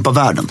förolämpa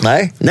världen.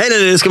 Nej,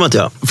 det ska man inte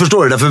göra.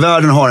 Förstår du? Därför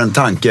världen har en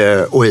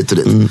tanke och hit och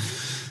dit.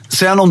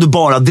 Sen om du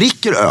bara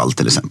dricker öl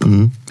till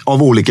exempel.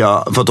 Av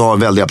olika, för att ha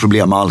väldiga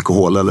problem med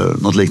alkohol eller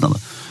något liknande.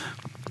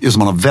 Just som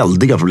man har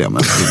väldiga problem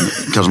med.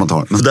 Kanske man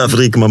tar. Så därför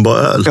dricker man bara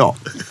öl. Ja.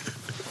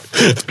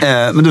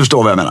 Men du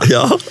förstår vad jag menar.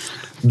 Ja.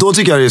 Då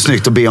tycker jag det är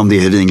snyggt att be om det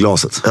i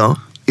vinglaset. Ja.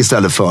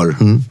 Istället för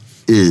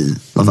i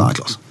något annat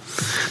glas.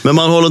 Men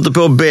man håller inte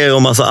på att be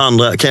om massa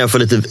andra. Kan jag få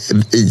lite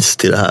is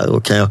till det här?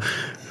 Och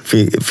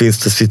finns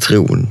det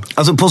citron?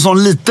 Alltså på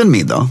sån liten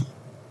middag.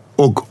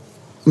 Och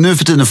nu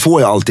för tiden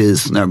får jag alltid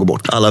is när jag går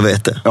bort. Alla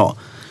vet det. Ja.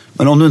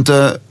 Men om du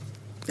inte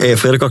är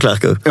Fredrik och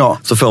Klerker, ja,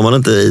 så får man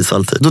inte is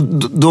alltid.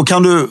 Då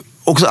kan du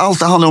också,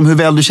 allt handlar om hur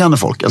väl du känner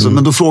folk. Alltså,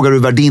 men då frågar du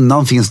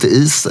värdinnan, finns det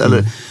is?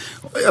 Eller,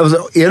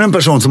 alltså, är det en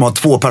person som har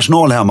 2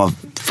 personal hemma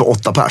för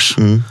 8 pers,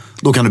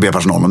 då kan du be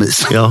personalen om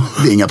is. Ja.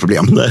 Det är inga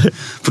problem. Nej.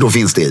 För då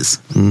finns det is.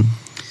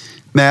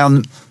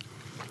 Men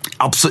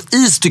absolut,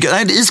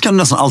 is kan du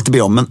nästan alltid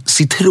be om, men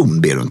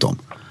citron ber du inte om.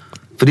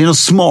 För det är något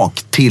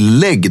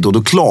smaktillägg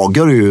då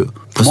klagar du ju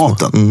på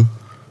maten.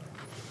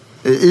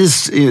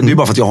 Is, det är ju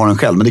bara för att jag har den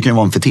själv, men det kan ju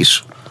vara en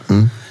fetisch.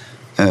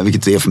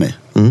 Vilket det är för mig.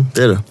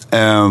 Det är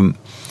det.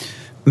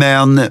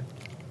 Men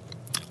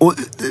och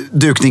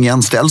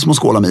dukningen ställs mot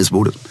skåla med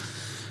isbordet.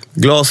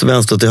 Glas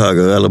vänster till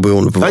höger eller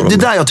beroende på vad det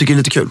där jag tycker är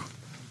lite kul.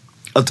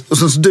 Och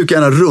sen så dukar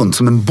jag gärna runt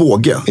som en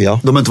båge. Ja.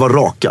 De behöver inte vara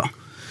raka.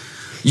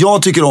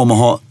 Jag tycker om att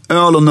ha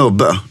öl och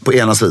nubbe på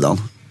ena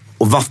sidan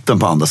och vatten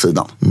på andra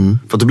sidan.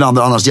 För att du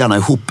blandar annars gärna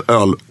ihop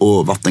öl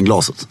och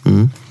vattenglaset.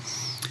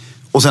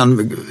 Och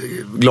sen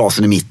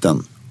glasen i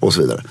mitten och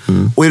så vidare.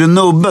 Och är det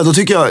nubbe, då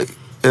tycker jag,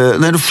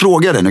 när du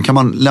frågar det nu, kan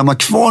man lämna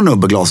kvar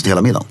nubbeglaset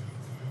hela middagen?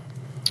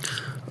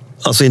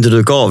 Alltså inte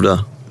duka av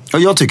det? Ja,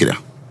 jag tycker det.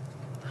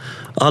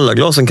 Alla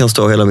glasen kan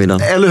stå hela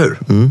middagen. Eller hur?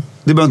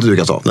 Det behöver inte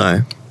dukas av.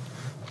 Nej.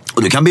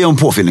 Och du kan be om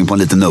påfyllning på en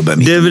liten nubbe.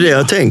 Det är väl det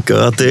jag tänker.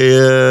 Att det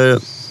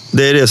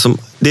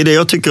är det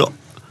jag tycker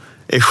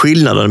är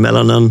skillnaden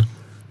mellan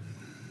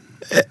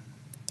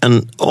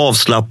en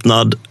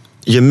avslappnad,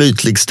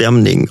 gemytlig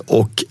stämning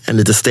och en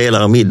lite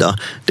stelare middag.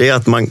 Det är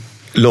att man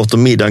låter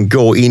middagen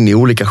gå in i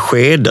olika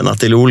skeden, att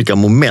det är olika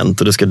moment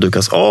och det ska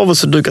dukas av och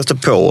så dukas det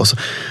på. Och så.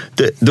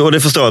 Det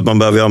förstår jag att man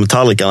behöver göra med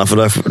tallrikarna,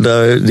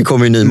 för det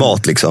kommer ju ny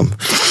mat liksom.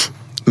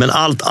 Men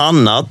allt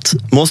annat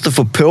måste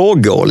få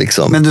pågå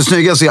liksom. Men det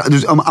snyggaste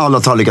är om alla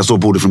tallrikar står på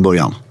bordet från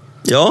början.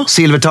 Ja.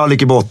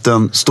 Silvertallrik i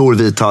botten, stor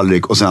vit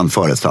tallrik och sen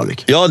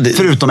förrättstallrik. Ja,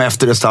 förutom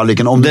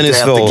efterrättstallriken. Om du inte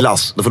äter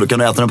glass, då kan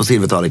du äta den på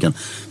silvertallriken.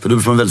 För då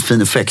får du en väldigt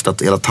fin effekt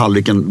att hela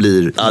tallriken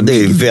blir... Ja,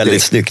 det är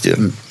väldigt snyggt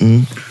ju.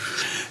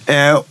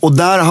 Och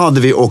där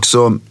hade vi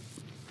också...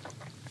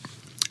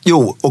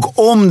 Jo,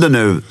 och om det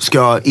nu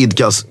ska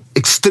idkas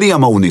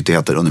extrema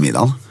onyttigheter under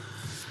middagen,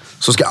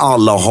 så ska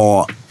alla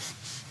ha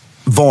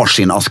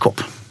varsin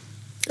askkopp.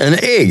 En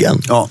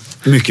egen? Ja,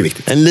 mycket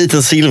viktigt. En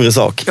liten silvrig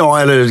sak. Ja,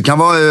 eller det kan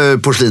vara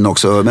porslin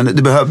också.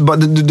 Men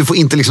du får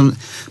inte liksom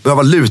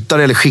behöva luta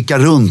det eller skicka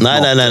runt.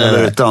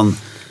 Nej. Utan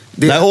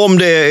nej, om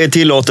det är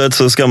tillåtet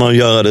så ska man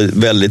göra det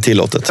väldigt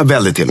tillåtet. Ja,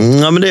 väldigt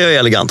tillåtet. Ja, men det är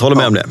elegant. Håller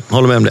med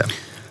om det.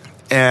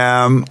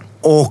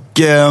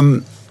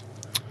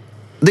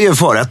 Det är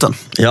förrätten.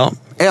 Ja.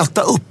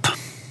 Äta upp.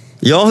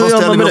 Ja, hur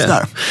gör man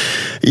med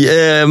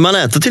det? Man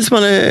äter tills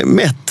man är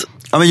mätt.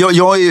 Ja, men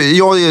jag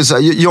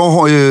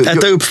har ju...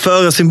 Äta upp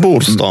före sin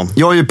bordsdag.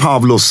 Jag har ju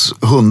Pavlos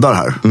hundar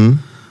här.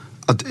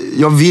 Att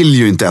jag vill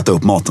ju inte äta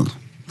upp maten.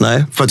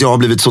 Nej. För att jag har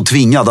blivit så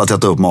tvingad att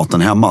äta upp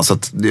maten hemma. Så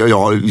att jag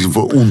har liksom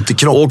får ont i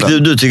kroppen.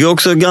 Och du tycker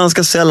också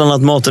ganska sällan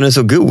att maten är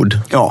så god.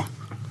 Ja.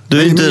 Jag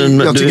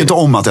tycker inte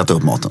om att äta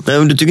upp maten. Nej,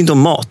 men du tycker inte om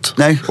mat.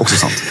 Nej, också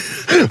sant.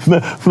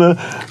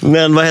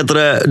 men vad heter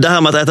det? Det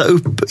här med att äta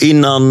upp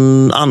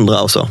innan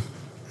andra och så.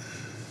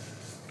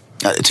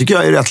 Ja, det tycker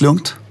jag är rätt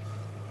lugnt.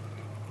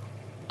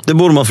 Det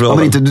borde man få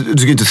lov. Ja,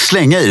 du ska inte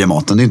slänga i dig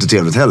maten, det är inte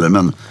trevligt heller.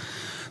 Men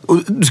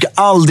du ska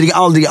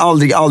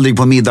aldrig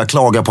på en middag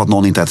klaga på att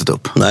någon inte ätit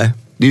upp. Nej.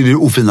 Det är det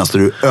ofinaste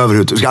du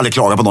överhuvudtaget. Du ska aldrig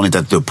klaga på att någon inte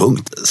ätit upp,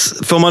 punkt.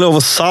 Får man lov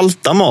att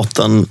salta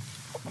maten?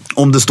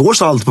 Om det står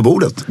salt på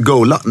bordet,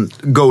 go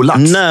lax.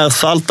 När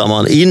saltar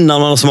man?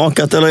 Innan man har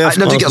smakat eller efter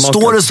man har smakat?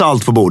 Står det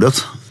salt på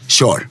bordet,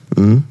 kör.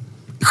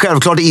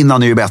 Självklart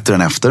innan är ju bättre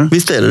än efter.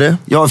 Visst är det?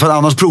 Ja, för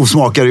annars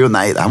provsmakar det ju,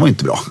 nej, det här var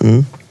inte bra.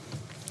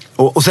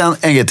 Och sen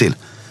en grej till.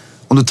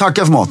 Om du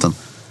tackar för maten,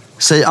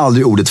 säg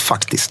aldrig ordet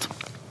faktiskt.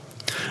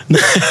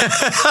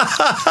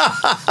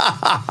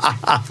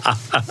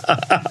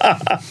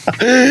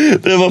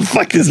 Det var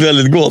faktiskt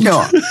väldigt gott.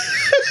 Ja.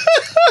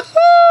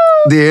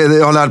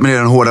 Jag har lärt mig det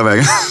den hårda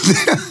vägen.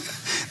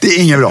 Det är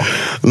inget bra.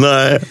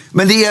 Nej.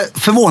 Men det är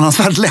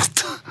förvånansvärt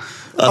lätt.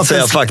 Att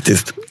säga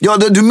faktiskt. Ja,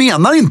 du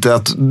menar inte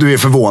att du är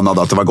förvånad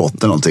att det var gott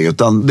eller någonting.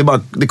 Utan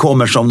det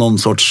kommer som någon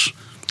sorts...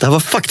 Det här var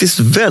faktiskt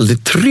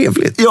väldigt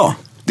trevligt. Ja.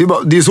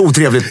 Det är så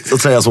otrevligt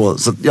att säga så.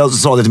 Så jag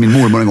sa det till min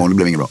mormor en gång, det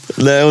blev inget bra.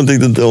 Nej, hon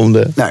tyckte inte om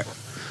det. Nej.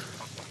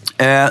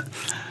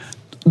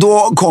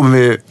 Då kommer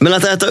vi... Men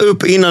att äta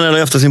upp innan eller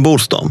efter sin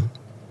bordsdag?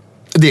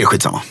 Det är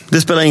skitsamma.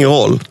 Det spelar ingen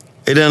roll.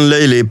 Är det en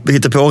löjlig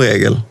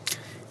hittepåregel?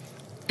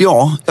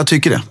 Ja, jag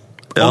tycker det.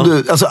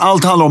 Ja. Alltså,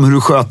 allt handlar om hur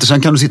du sköter.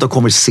 Sen kan du sitta och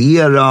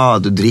konversera,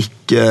 du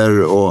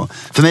dricker. Och...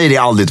 För mig är det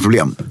aldrig ett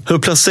problem. Hur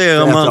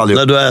placerar man,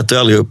 när du äter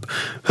aldrig upp,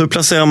 hur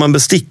placerar man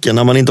besticken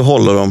när man inte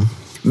håller dem?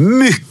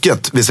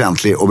 Mycket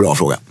väsentlig och bra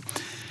fråga.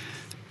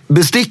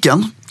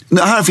 Besticken,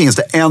 här finns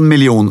det 1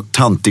 miljon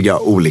töntiga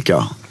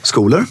olika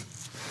skolor.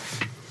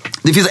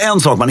 Det finns en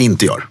sak man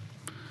inte gör.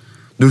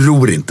 Du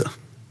ror inte.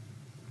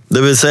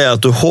 Det vill säga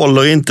att du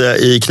håller inte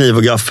i kniv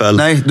och gaffel.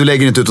 Nej, du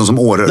lägger inte ut dem som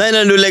åror.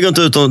 Nej, du lägger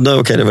inte ut dem.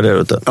 Okej, det var det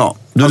ute. Ja.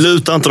 Du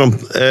lutar inte dem.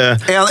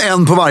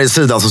 En på varje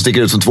sida som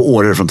sticker ut som 2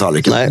 åror från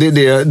tallriken.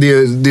 Det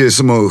är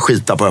som att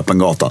skita på öppen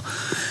gata.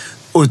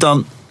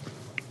 Utan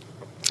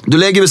du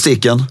lägger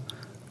besticken.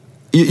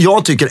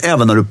 Jag tycker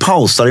även när du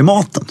pausar i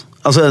maten.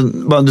 Alltså,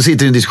 du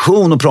sitter i en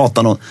diskussion och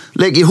pratar.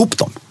 Lägg ihop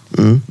dem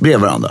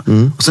bredvid varandra.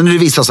 Och sen är det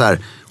vissa så här...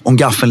 Om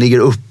gaffeln ligger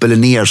upp eller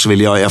ner så är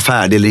jag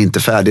färdig eller inte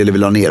färdig eller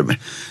vill jag ha ner mig.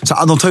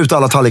 Så de tar ut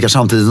alla tallrikar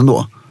samtidigt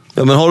ändå.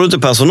 Ja, men har du inte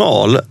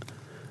personal,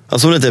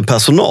 alltså om det inte är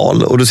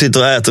personal och du sitter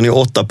och äter i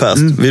 8 pers,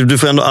 du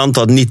får ändå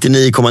anta att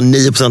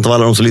 99,9% av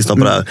alla de som lyssnar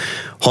på det här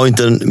har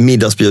inte en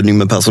middagsbjudning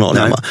med personal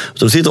hemma.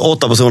 Så det sitter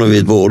 8 personer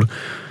vid ett bord.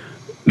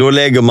 Då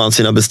lägger man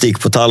sina bestick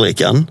på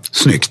tallriken.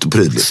 Snyggt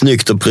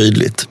och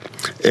prydligt.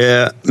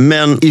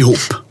 Men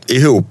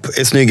ihop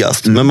är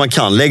snyggast. Men man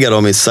kan lägga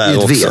dem isär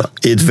också.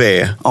 I ett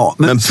V. Ja,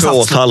 men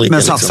på tallriken.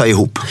 Men satsa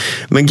ihop.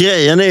 Men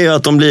grejen är ju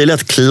att de blir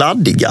lätt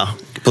kladdiga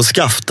på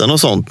skaften och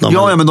sånt.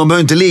 Ja, men de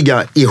behöver inte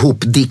ligga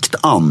ihop dikt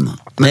an.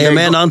 Nej, jag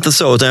menar inte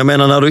så. Utan jag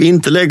menar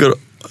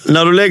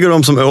när du lägger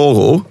dem som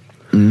åror.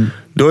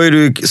 Då är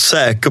du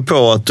säker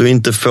på att du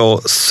inte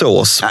får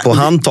sås på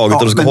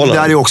handtaget och du ska hålla. Det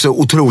där är också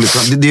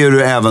otroligt. Det gör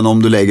du även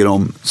om du lägger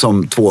dem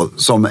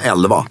som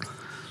 11.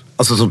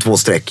 Alltså som 2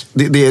 streck.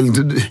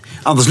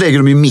 Annars lägger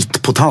de ju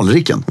mitt på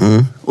tallriken.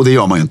 Och det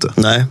gör man ju inte.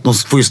 Nej. De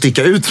får ju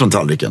sticka ut från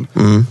tallriken.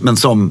 Men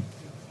som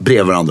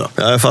bredvid varandra.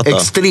 Ja, jag fattar.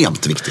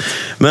 Extremt viktigt.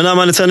 Men när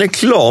man sen är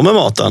klar med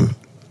maten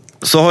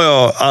så har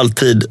jag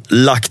alltid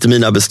lagt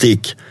mina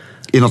bestick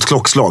i något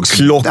klockslag.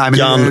 Nej,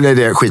 men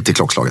det är skit i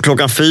klockslaget.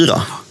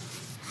 4:00.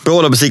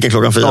 Båda besticken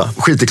 4:00. Ja,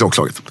 skit i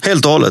klockslaget.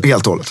 Helt och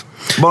hållet.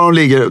 Bara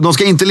de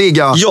ska inte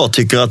ligga... Jag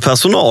tycker att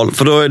personal,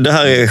 för det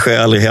här sker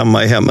aldrig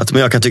hemma i hemmet,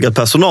 men jag kan tycka att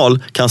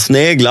personal kan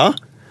snegla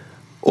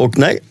och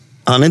nej,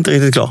 han är inte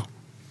riktigt klar.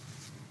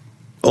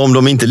 Om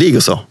de inte ligger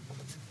så.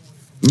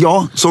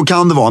 Ja, så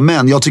kan det vara.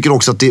 Men jag tycker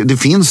också att det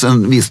finns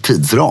en viss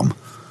tidsram.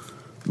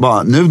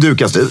 Bara, nu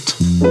dukas det ut.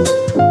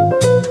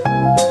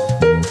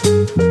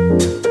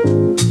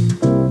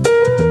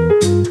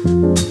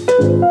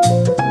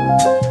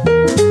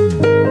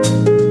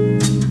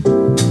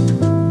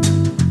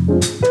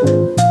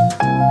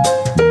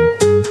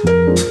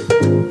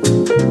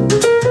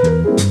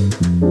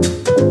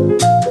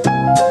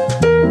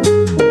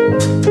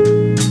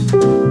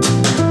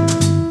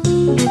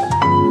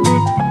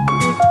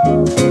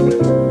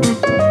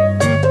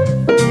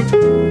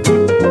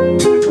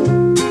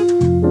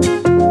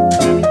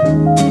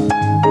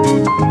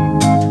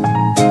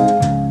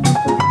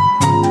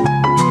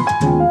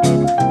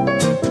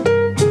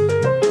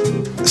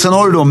 Sen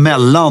har du då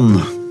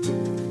mellan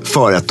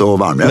förrätt och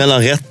varmrätt.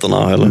 Mellan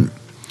rätterna, eller?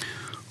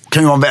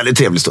 Kan ju vara en väldigt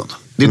trevlig stund.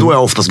 Det är då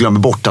jag oftast glömmer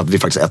bort att vi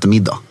faktiskt äter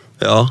middag.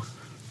 Ja.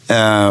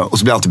 Och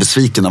så blir jag alltid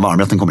besviken när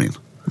varmrätten kommer in.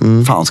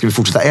 Fan, ska vi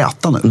fortsätta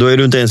äta nu? Då är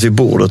du inte ens vid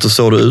bordet och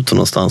så är du ute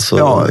någonstans och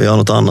gör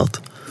något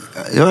annat.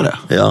 Gör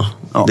det? Ja.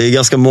 Det är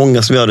ganska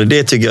många som gör det.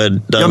 Det tycker jag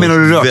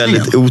är ett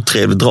väldigt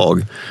otrevligt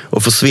drag.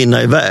 Att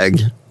försvinna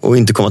iväg och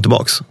inte komma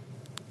tillbaks.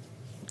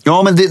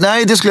 Ja, men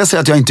det skulle jag säga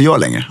att jag inte gör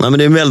längre. Nej, men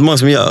det är väldigt många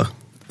som gör.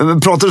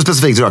 Pratar du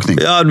specifikt rökning?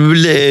 Ja,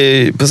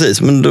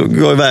 precis. Men då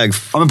går iväg.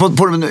 Ja,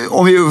 men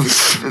om vi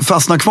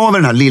fastnar kvar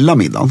vid den här lilla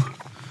middagen.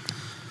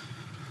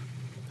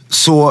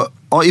 Så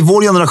i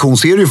vår generation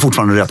så är det ju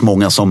fortfarande rätt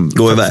många som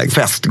går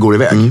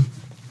iväg.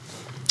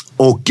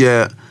 Och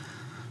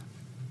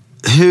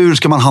hur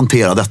ska man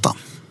hantera detta?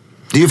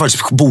 Det är ju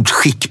faktiskt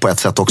bordsskick på ett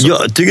sätt också.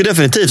 Jag tycker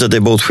definitivt att det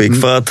är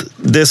bordsskick. För att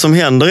det som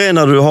händer är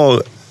när du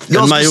har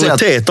en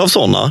majoritet av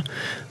sådana.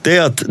 Det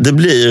är att det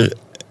blir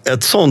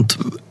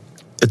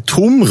ett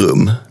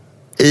tomrum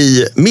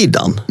i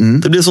middagen.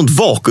 Det blir ett sånt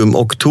vakuum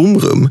och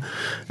tomrum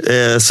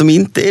som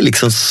inte är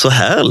liksom så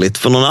härligt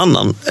för någon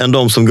annan än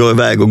de som går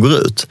iväg och går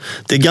ut.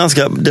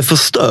 Det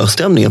förstör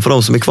stämningen för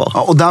de som är kvar.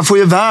 Ja, och där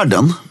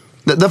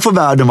får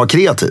världen vara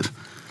kreativ.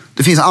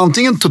 Det finns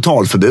antingen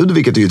totalförbud,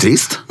 vilket är ju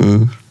trist.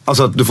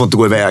 Alltså att du får inte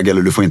gå iväg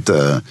eller du får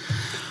inte...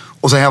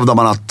 Och så hävdar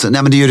man att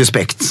nej, men det är ju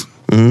respekt.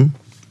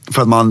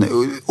 För att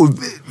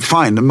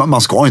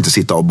man ska inte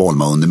sitta och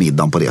bolma under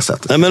middagen på det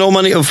sättet. Nej,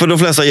 men för de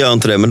flesta gör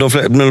inte det. Men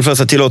de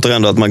flesta tillåter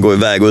ändå att man går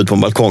iväg och ut på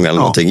en balkong eller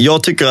någonting.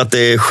 Jag tycker att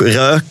det är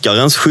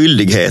rökarens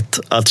skyldighet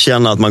att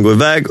känna att man går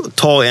iväg,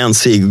 tar en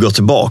cigg och går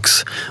tillbaks.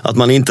 Att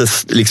man inte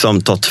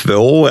liksom tar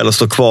 2 eller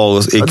står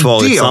kvar i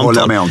ett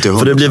samtal.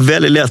 För det blir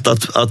väldigt lätt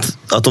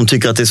att de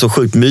tycker att det är så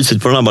sjukt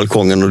mysigt på den här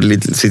balkongen och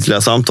sitt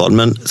lilla samtal.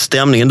 Men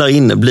stämningen där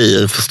inne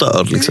blir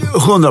förstörd. Liksom.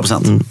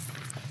 100%.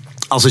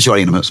 Alltså köra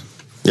inomhus.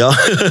 Ja,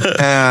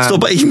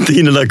 stoppa inte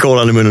in den där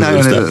kolan i munnen.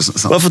 Nej,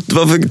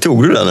 varför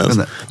tog du den ens?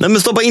 Nej, men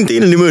stoppa inte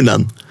in den i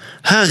munnen.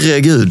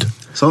 Herregud.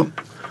 Så,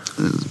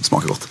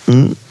 smakar gott.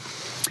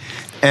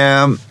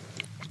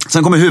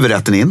 Sen kommer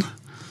huvudrätten in.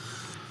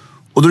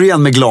 Och då är det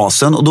igen med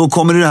glasen. Och då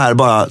kommer det här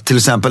bara, till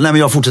exempel, nej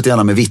men jag fortsätter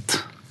gärna med vitt.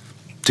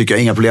 Tycker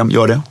jag, inga problem,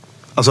 gör det.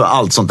 Alltså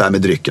allt sånt där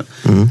med drycken.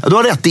 Ja, du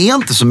har rätt, det är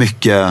inte så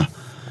mycket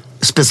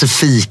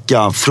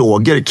specifika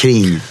frågor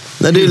kring.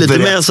 Nej, det är lite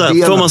mer så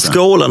här, får man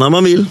skåla när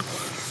man vill?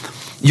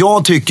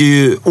 Jag tycker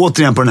ju,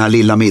 återigen på den här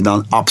lilla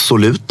middagen,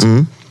 absolut.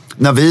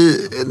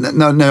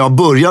 När jag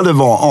började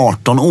vara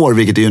 18 år,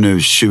 vilket är ju nu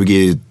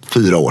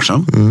 24 år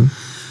sedan.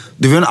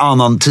 Det var en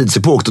annan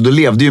tidsepok, och då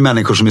levde ju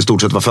människor som i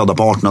stort sett var födda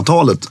på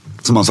 1800-talet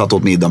som man satt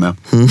åt middag med.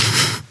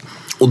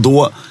 Och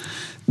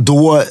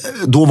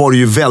då var det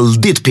ju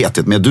väldigt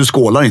petigt med, du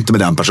skålar inte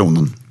med den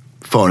personen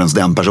förrän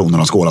den personen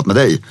har skålat med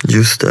dig.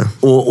 Just det.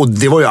 Och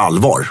det var ju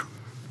allvar.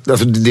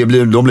 Därför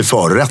de blir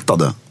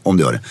förrättade om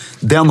du gör det.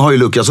 Den har ju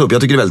luckrats upp.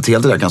 Jag tycker det är väldigt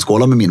helt att jag kan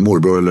skåla med min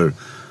morbror eller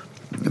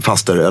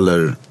faster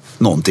eller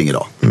någonting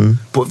idag.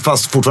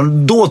 Fast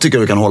fortfarande, då tycker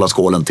jag du kan hålla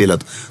skålen till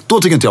ett,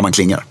 då tycker inte jag man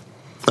klingar.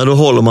 Ja, då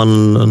håller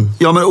man...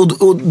 Ja, men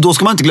och då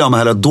ska man inte glömma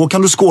heller att då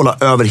kan du skåla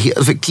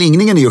över för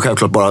klingningen är ju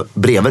självklart bara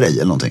bredvid dig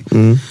eller någonting.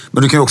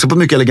 Men du kan ju också på ett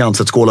mycket elegant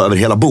sätt skåla över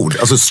hela bord,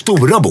 alltså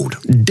stora bord.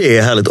 Det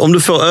är härligt. Om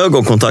du får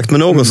ögonkontakt med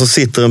någon som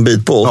sitter en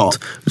bit bort,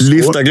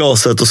 lyfta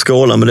glaset och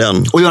skåla med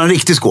den. Och göra en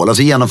riktig skål,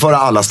 alltså genomföra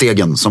alla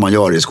stegen som man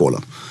gör i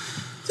skålen.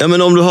 Ja,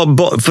 men om du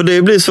har för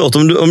det blir svårt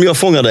om jag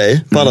fångar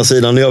dig på andra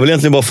sidan och jag vill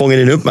egentligen bara fånga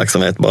din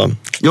uppmärksamhet bara.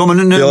 Ja,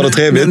 men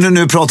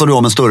nu pratar du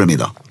om en större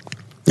middag.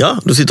 Ja,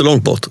 du sitter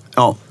långt bort.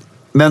 Ja.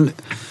 Men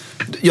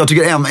jag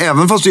tycker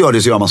även fast du gör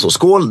det så gör man så.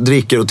 Skål,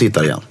 dricker och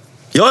tittar igen.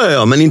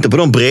 Ja, men inte på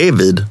dem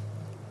bredvid.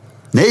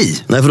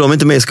 Nej, för de är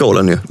inte med i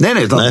skålen ju.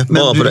 Nej, bara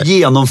men på du det.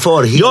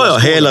 genomför hela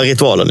hela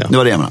ritualen, ja. Det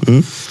var det jag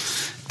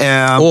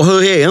menade. Och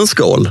hur är en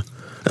skål?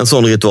 En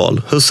sån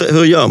ritual.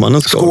 Hur gör man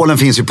en skål? Skålen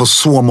finns ju på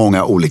så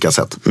många olika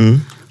sätt.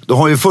 Du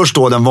har ju först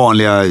då den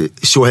vanliga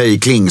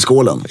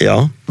tjohej-klingskålen.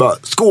 Ja. Bara,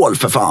 skål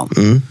för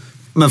fan.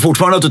 Men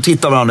fortfarande att du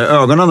tittar varandra i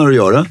ögonen när du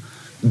gör det.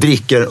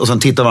 Dricker och sen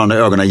tittar varandra i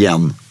ögonen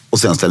igen. Och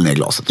sen ställer ner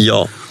glaset.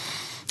 Ja.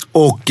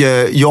 Och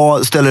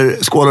jag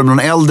skålar med någon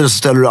äldre så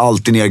ställer du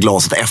alltid ner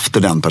glaset efter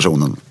den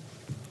personen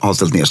har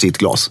ställt ner sitt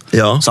glas.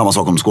 Ja. Samma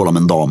sak om du skålar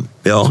med en dam.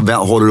 Ja. Så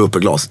håller du uppe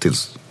glaset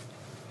tills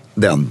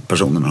den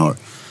personen har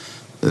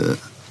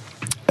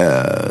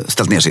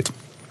ställt ner sitt.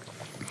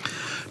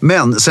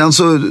 Men sen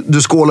så,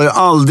 du skålar ju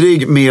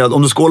aldrig med,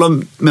 om du skålar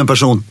med en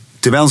person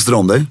till vänster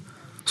om dig,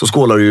 så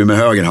skålar du ju med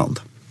höger hand.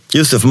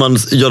 Just det, för man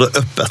gör det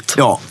öppet.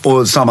 Ja,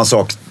 och samma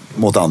sak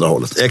mot andra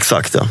hållet.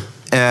 Exakt, ja.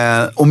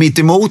 Och mitt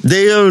emot...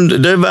 Det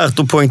är värt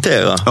att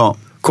poängtera. Ja.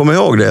 Kom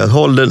ihåg det,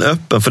 håll den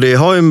öppen. För det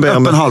har ju en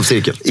öppen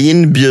halvcirkel.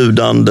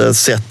 Inbjudande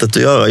sättet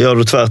att göra. Gör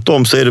du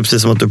tvärtom så är det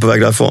precis som att du är på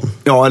väg därifrån.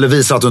 Ja, eller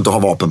visa att du inte har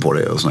vapen på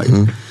dig och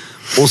sådär.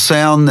 Och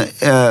sen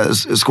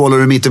skålar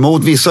du mitt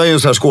emot. Vissa är ju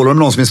så här, skålar du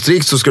med någon som är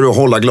strikt så ska du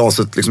hålla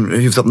glaset liksom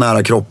hyfsat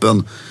nära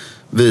kroppen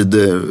vid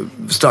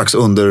strax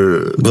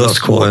under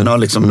bröstkorgen,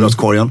 liksom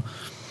bröstkorgen.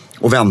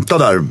 Och vänta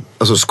där.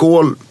 Alltså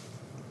skål.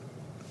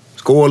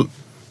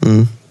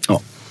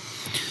 Ja.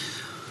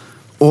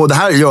 Och det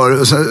här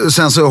gör,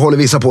 sen så håller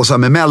vissa på så här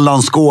med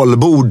mellanskål,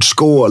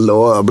 bordskål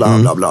och bla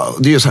bla bla.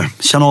 Det är ju så här,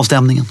 känna av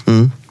stämningen.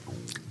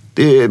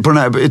 Det är, på den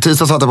här, i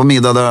tisdag satt jag på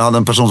middag där jag hade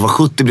en person som var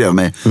 70 bredvid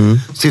mig.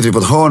 Sitter vi på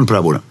ett hörn på det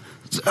här bordet.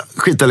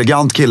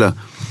 Skitelegant kille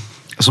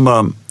som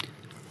bara,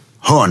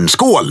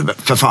 hörnskål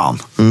för fan.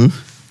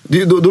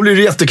 Då blir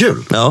det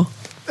jättekul. Ja.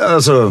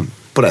 Alltså,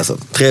 på det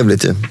sättet.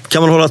 Trevligt ju.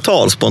 Kan man hålla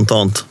tal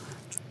spontant?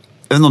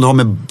 Jag vet inte om det har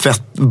med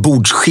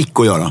bordsskick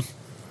att göra.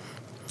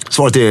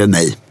 Svaret är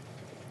nej.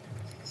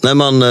 Nej,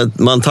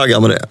 man taggar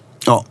med det.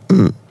 Ja.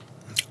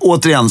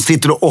 Återigen,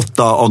 sitter du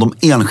 8 av de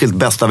enskilt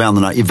bästa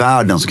vännerna i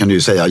världen så kan du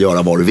ju säga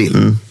göra vad du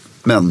vill.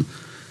 Men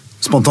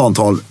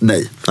spontantal,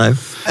 nej.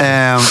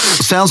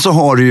 Sen så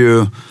har du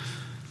ju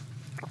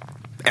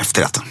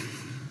efterrätten.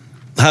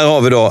 Här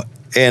har vi då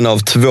en av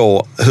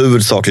 2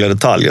 huvudsakliga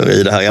detaljer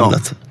i det här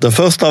ämnet. Ja. Den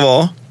första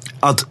var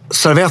att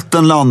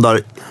servetten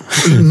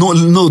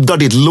nuddar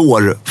ditt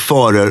lår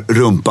före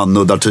rumpan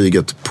nuddar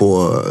tyget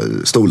på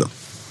stolen.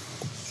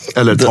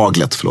 Eller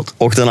taglet, förlåt.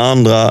 Och den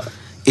andra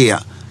är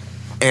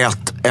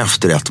ät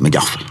efterrätt med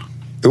gaffel.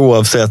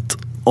 Oavsett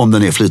om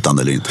den är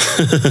flytande eller inte.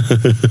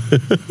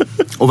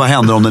 Och vad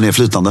händer om den är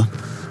flytande?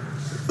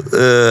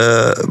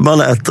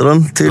 Man äter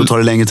den till... Då tar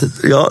det längre tid.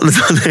 Ja, det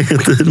tar längre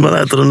tid. Man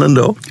äter den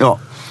ändå. Ja.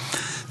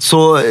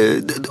 Så,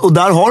 och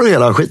där har du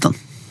hela skiten.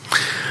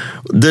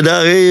 Det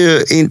där är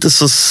ju inte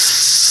så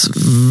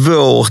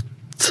svårt.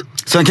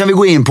 Sen kan vi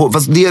gå in på,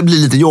 fast det blir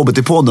lite jobbigt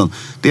i podden.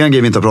 Det är en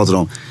grej vi inte har pratat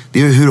om.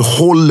 Det är hur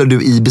håller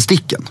du i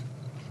besticken?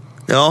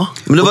 Ja,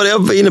 men det var det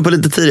jag var inne på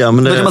lite tidigare.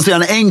 Men det... Då kan man säga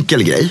en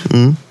enkel grej.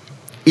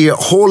 Är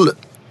håll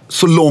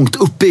så långt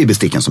uppe i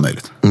besticken som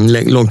möjligt.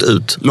 Långt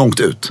ut. Långt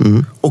ut.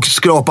 Och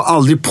skrapa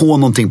aldrig på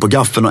någonting på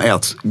gaffeln och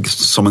ät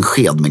som en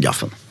sked med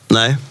gaffeln.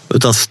 Nej,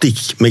 utan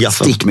stick med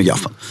gaffeln. Stick med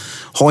gaffeln.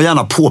 Ha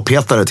gärna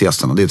påpetare till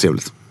gästerna, det är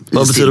trevligt.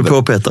 Vad betyder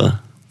påpetare?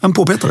 En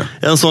påpetare.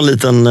 En sån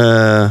liten...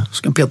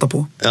 Ska en peta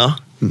på. Ja.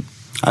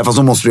 Nej, fast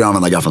då måste du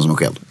använda gaffeln som en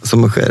sked.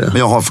 Som en sked, ja. Men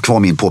jag har kvar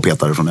min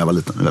påpetare från när jag var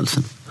liten. Det är väldigt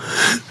fin.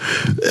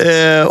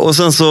 Och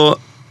sen så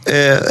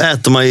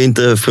äter man ju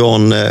inte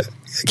från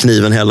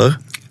kniven heller.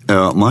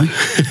 Nej.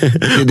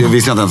 Det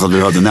visste jag inte ens att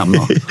vi hade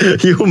nämna.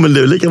 Jo, men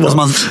det är lika bra.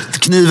 Alltså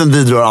kniven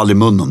vidrör aldrig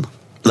munnen.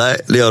 Nej,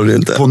 det gör det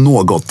inte. På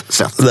något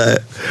sätt. Nej.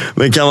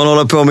 Men kan man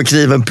hålla på med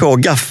kniven på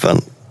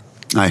gaffeln?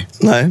 Nej.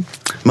 Nej.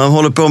 Man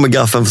håller på med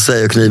gaffeln för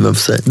sig och kniven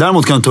för sig.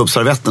 Däremot kan du ta upp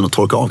servetten och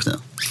torka av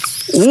kniven.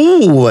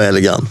 Vad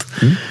elegant.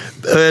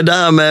 Det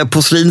här med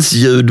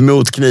porslinsljud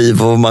mot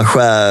kniv och man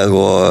skär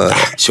och...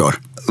 Kör.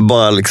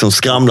 Bara liksom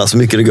skramla så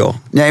mycket det går.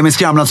 Nej, men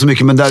skramla inte så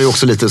mycket, men där är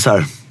också lite så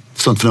här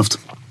sunt förnuft.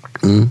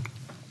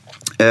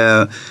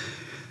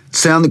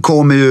 Sen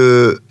kommer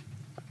ju...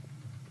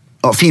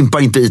 Ja,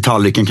 fimpa inte i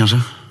tallriken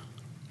kanske.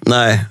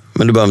 Nej,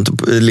 men du behöver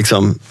inte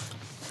liksom...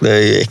 Det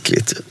är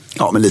äckligt.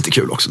 Ja, men lite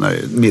kul också när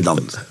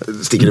middagen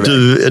sticker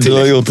iväg. Du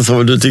har gjort det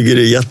som du tycker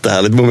det är ett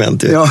jättehärligt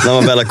moment. Ja. När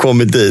man väl har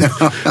kommit dit.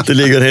 Det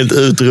ligger en helt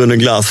utrunnen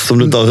glass som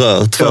du inte har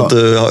rört för att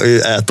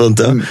du äter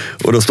inte.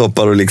 Och då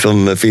stoppar du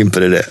liksom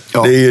fimpen i det.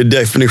 Ja. Det är ju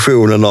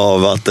definitionen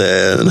av att det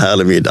är en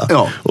härlig middag.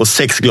 Ja. Och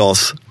 6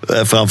 glas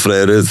framför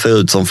dig. Det ser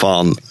ut som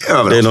fan.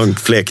 Överallt. Det är någon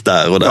fläck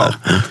där och där.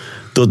 Ja.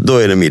 Då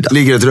är det middag.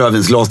 Ligger ett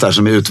rödvinsglas där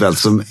som är utvält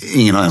som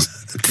ingen har ens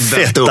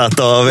vält upp. Nej,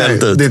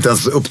 det är inte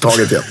ens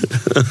upptaget igen.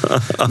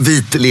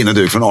 Vit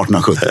linneduk från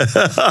 1870.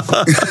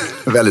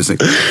 Väldigt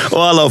snyggt.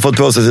 Och alla har fått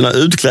på sig sina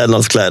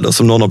utklädnadskläder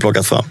som någon har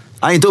plockat fram.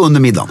 Nej, inte under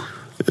middagen.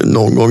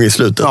 Någon gång i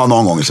slutet. Ja,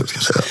 någon gång i slutet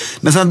kanske.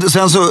 Men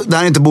sen så, det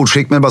här är inte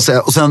bordsskick, men bara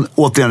säga. Och sen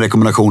återigen en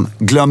rekommendation.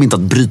 Glöm inte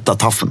att bryta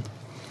taffen.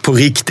 På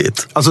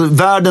riktigt. Alltså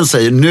världen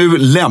säger, nu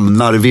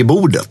lämnar vi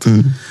bordet.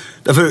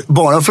 Därför,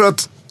 bara för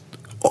att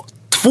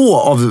 2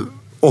 av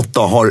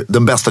 8 har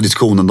den bästa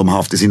diskussionen de har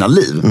haft i sina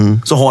liv,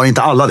 så har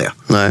inte alla det.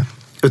 Nej.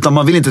 Utan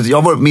man vill inte, jag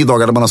har varit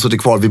middagar där man har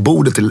suttit kvar vid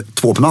bordet till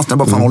 2 på natten.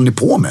 Vad fan håller ni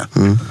på med?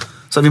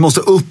 Så vi måste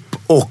upp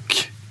och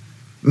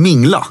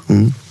mingla.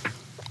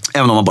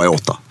 Även om man bara är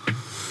 8.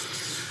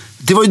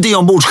 Det var ju det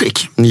om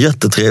bordsskick.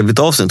 Jättetrevligt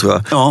avsnitt tror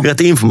jag. Ja.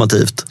 Rätt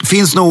informativt.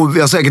 Finns nog,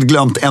 vi har säkert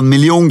glömt 1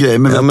 miljon grejer.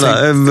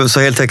 Men så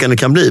heltäckande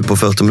kan bli på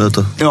 40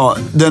 minuter. Ja,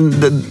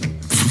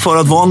 för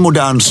att vara en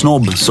modern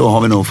snobb så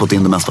har vi nog fått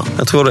in det mesta.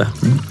 Jag tror det.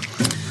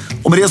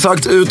 Och med det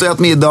sagt, ut och ät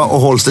middag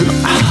och håll stilen.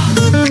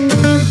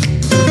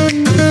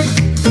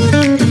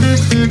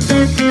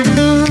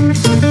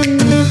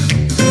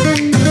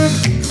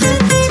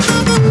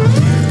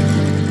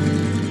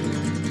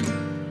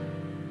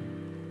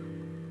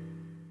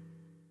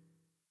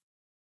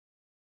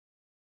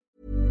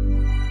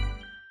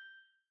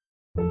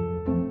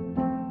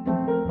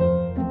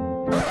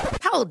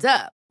 Hold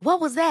up. What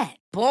was that?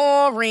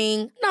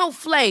 Boring. No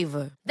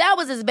flavor. That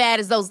was as bad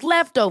as those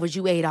leftovers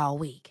you ate all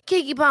week.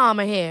 Keke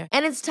Palmer here,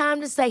 and it's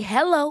time to say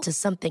hello to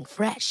something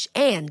fresh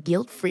and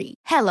guilt-free.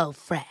 Hello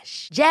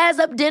Fresh. Jazz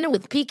up dinner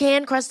with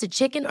pecan-crusted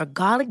chicken or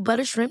garlic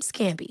butter shrimp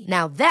scampi.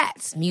 Now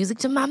that's music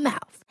to my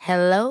mouth.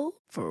 Hello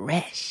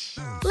Fresh.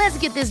 Let's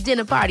get this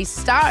dinner party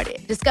started.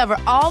 Discover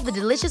all the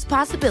delicious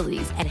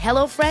possibilities at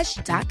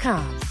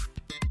hellofresh.com.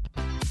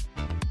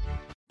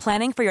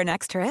 Planning for your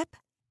next trip?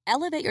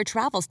 Elevate your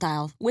travel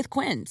style with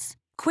Quince.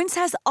 Quince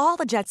has all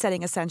the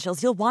jet-setting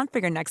essentials you'll want for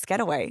your next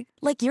getaway,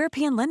 like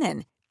European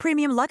linen,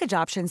 premium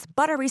luggage options,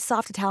 buttery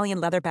soft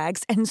Italian leather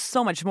bags, and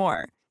so much more.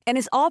 And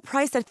is all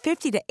priced at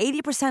 50 to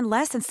 80%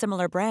 less than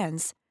similar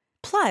brands.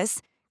 Plus,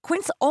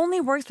 Quince only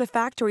works with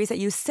factories that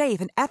use safe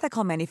and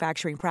ethical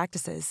manufacturing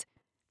practices.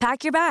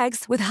 Pack your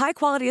bags with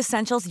high-quality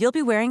essentials you'll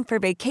be wearing for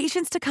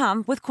vacations to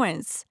come with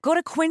Quince. Go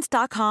to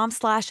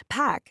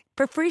quince.com/pack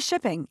for free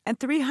shipping and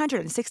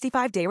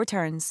 365-day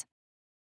returns.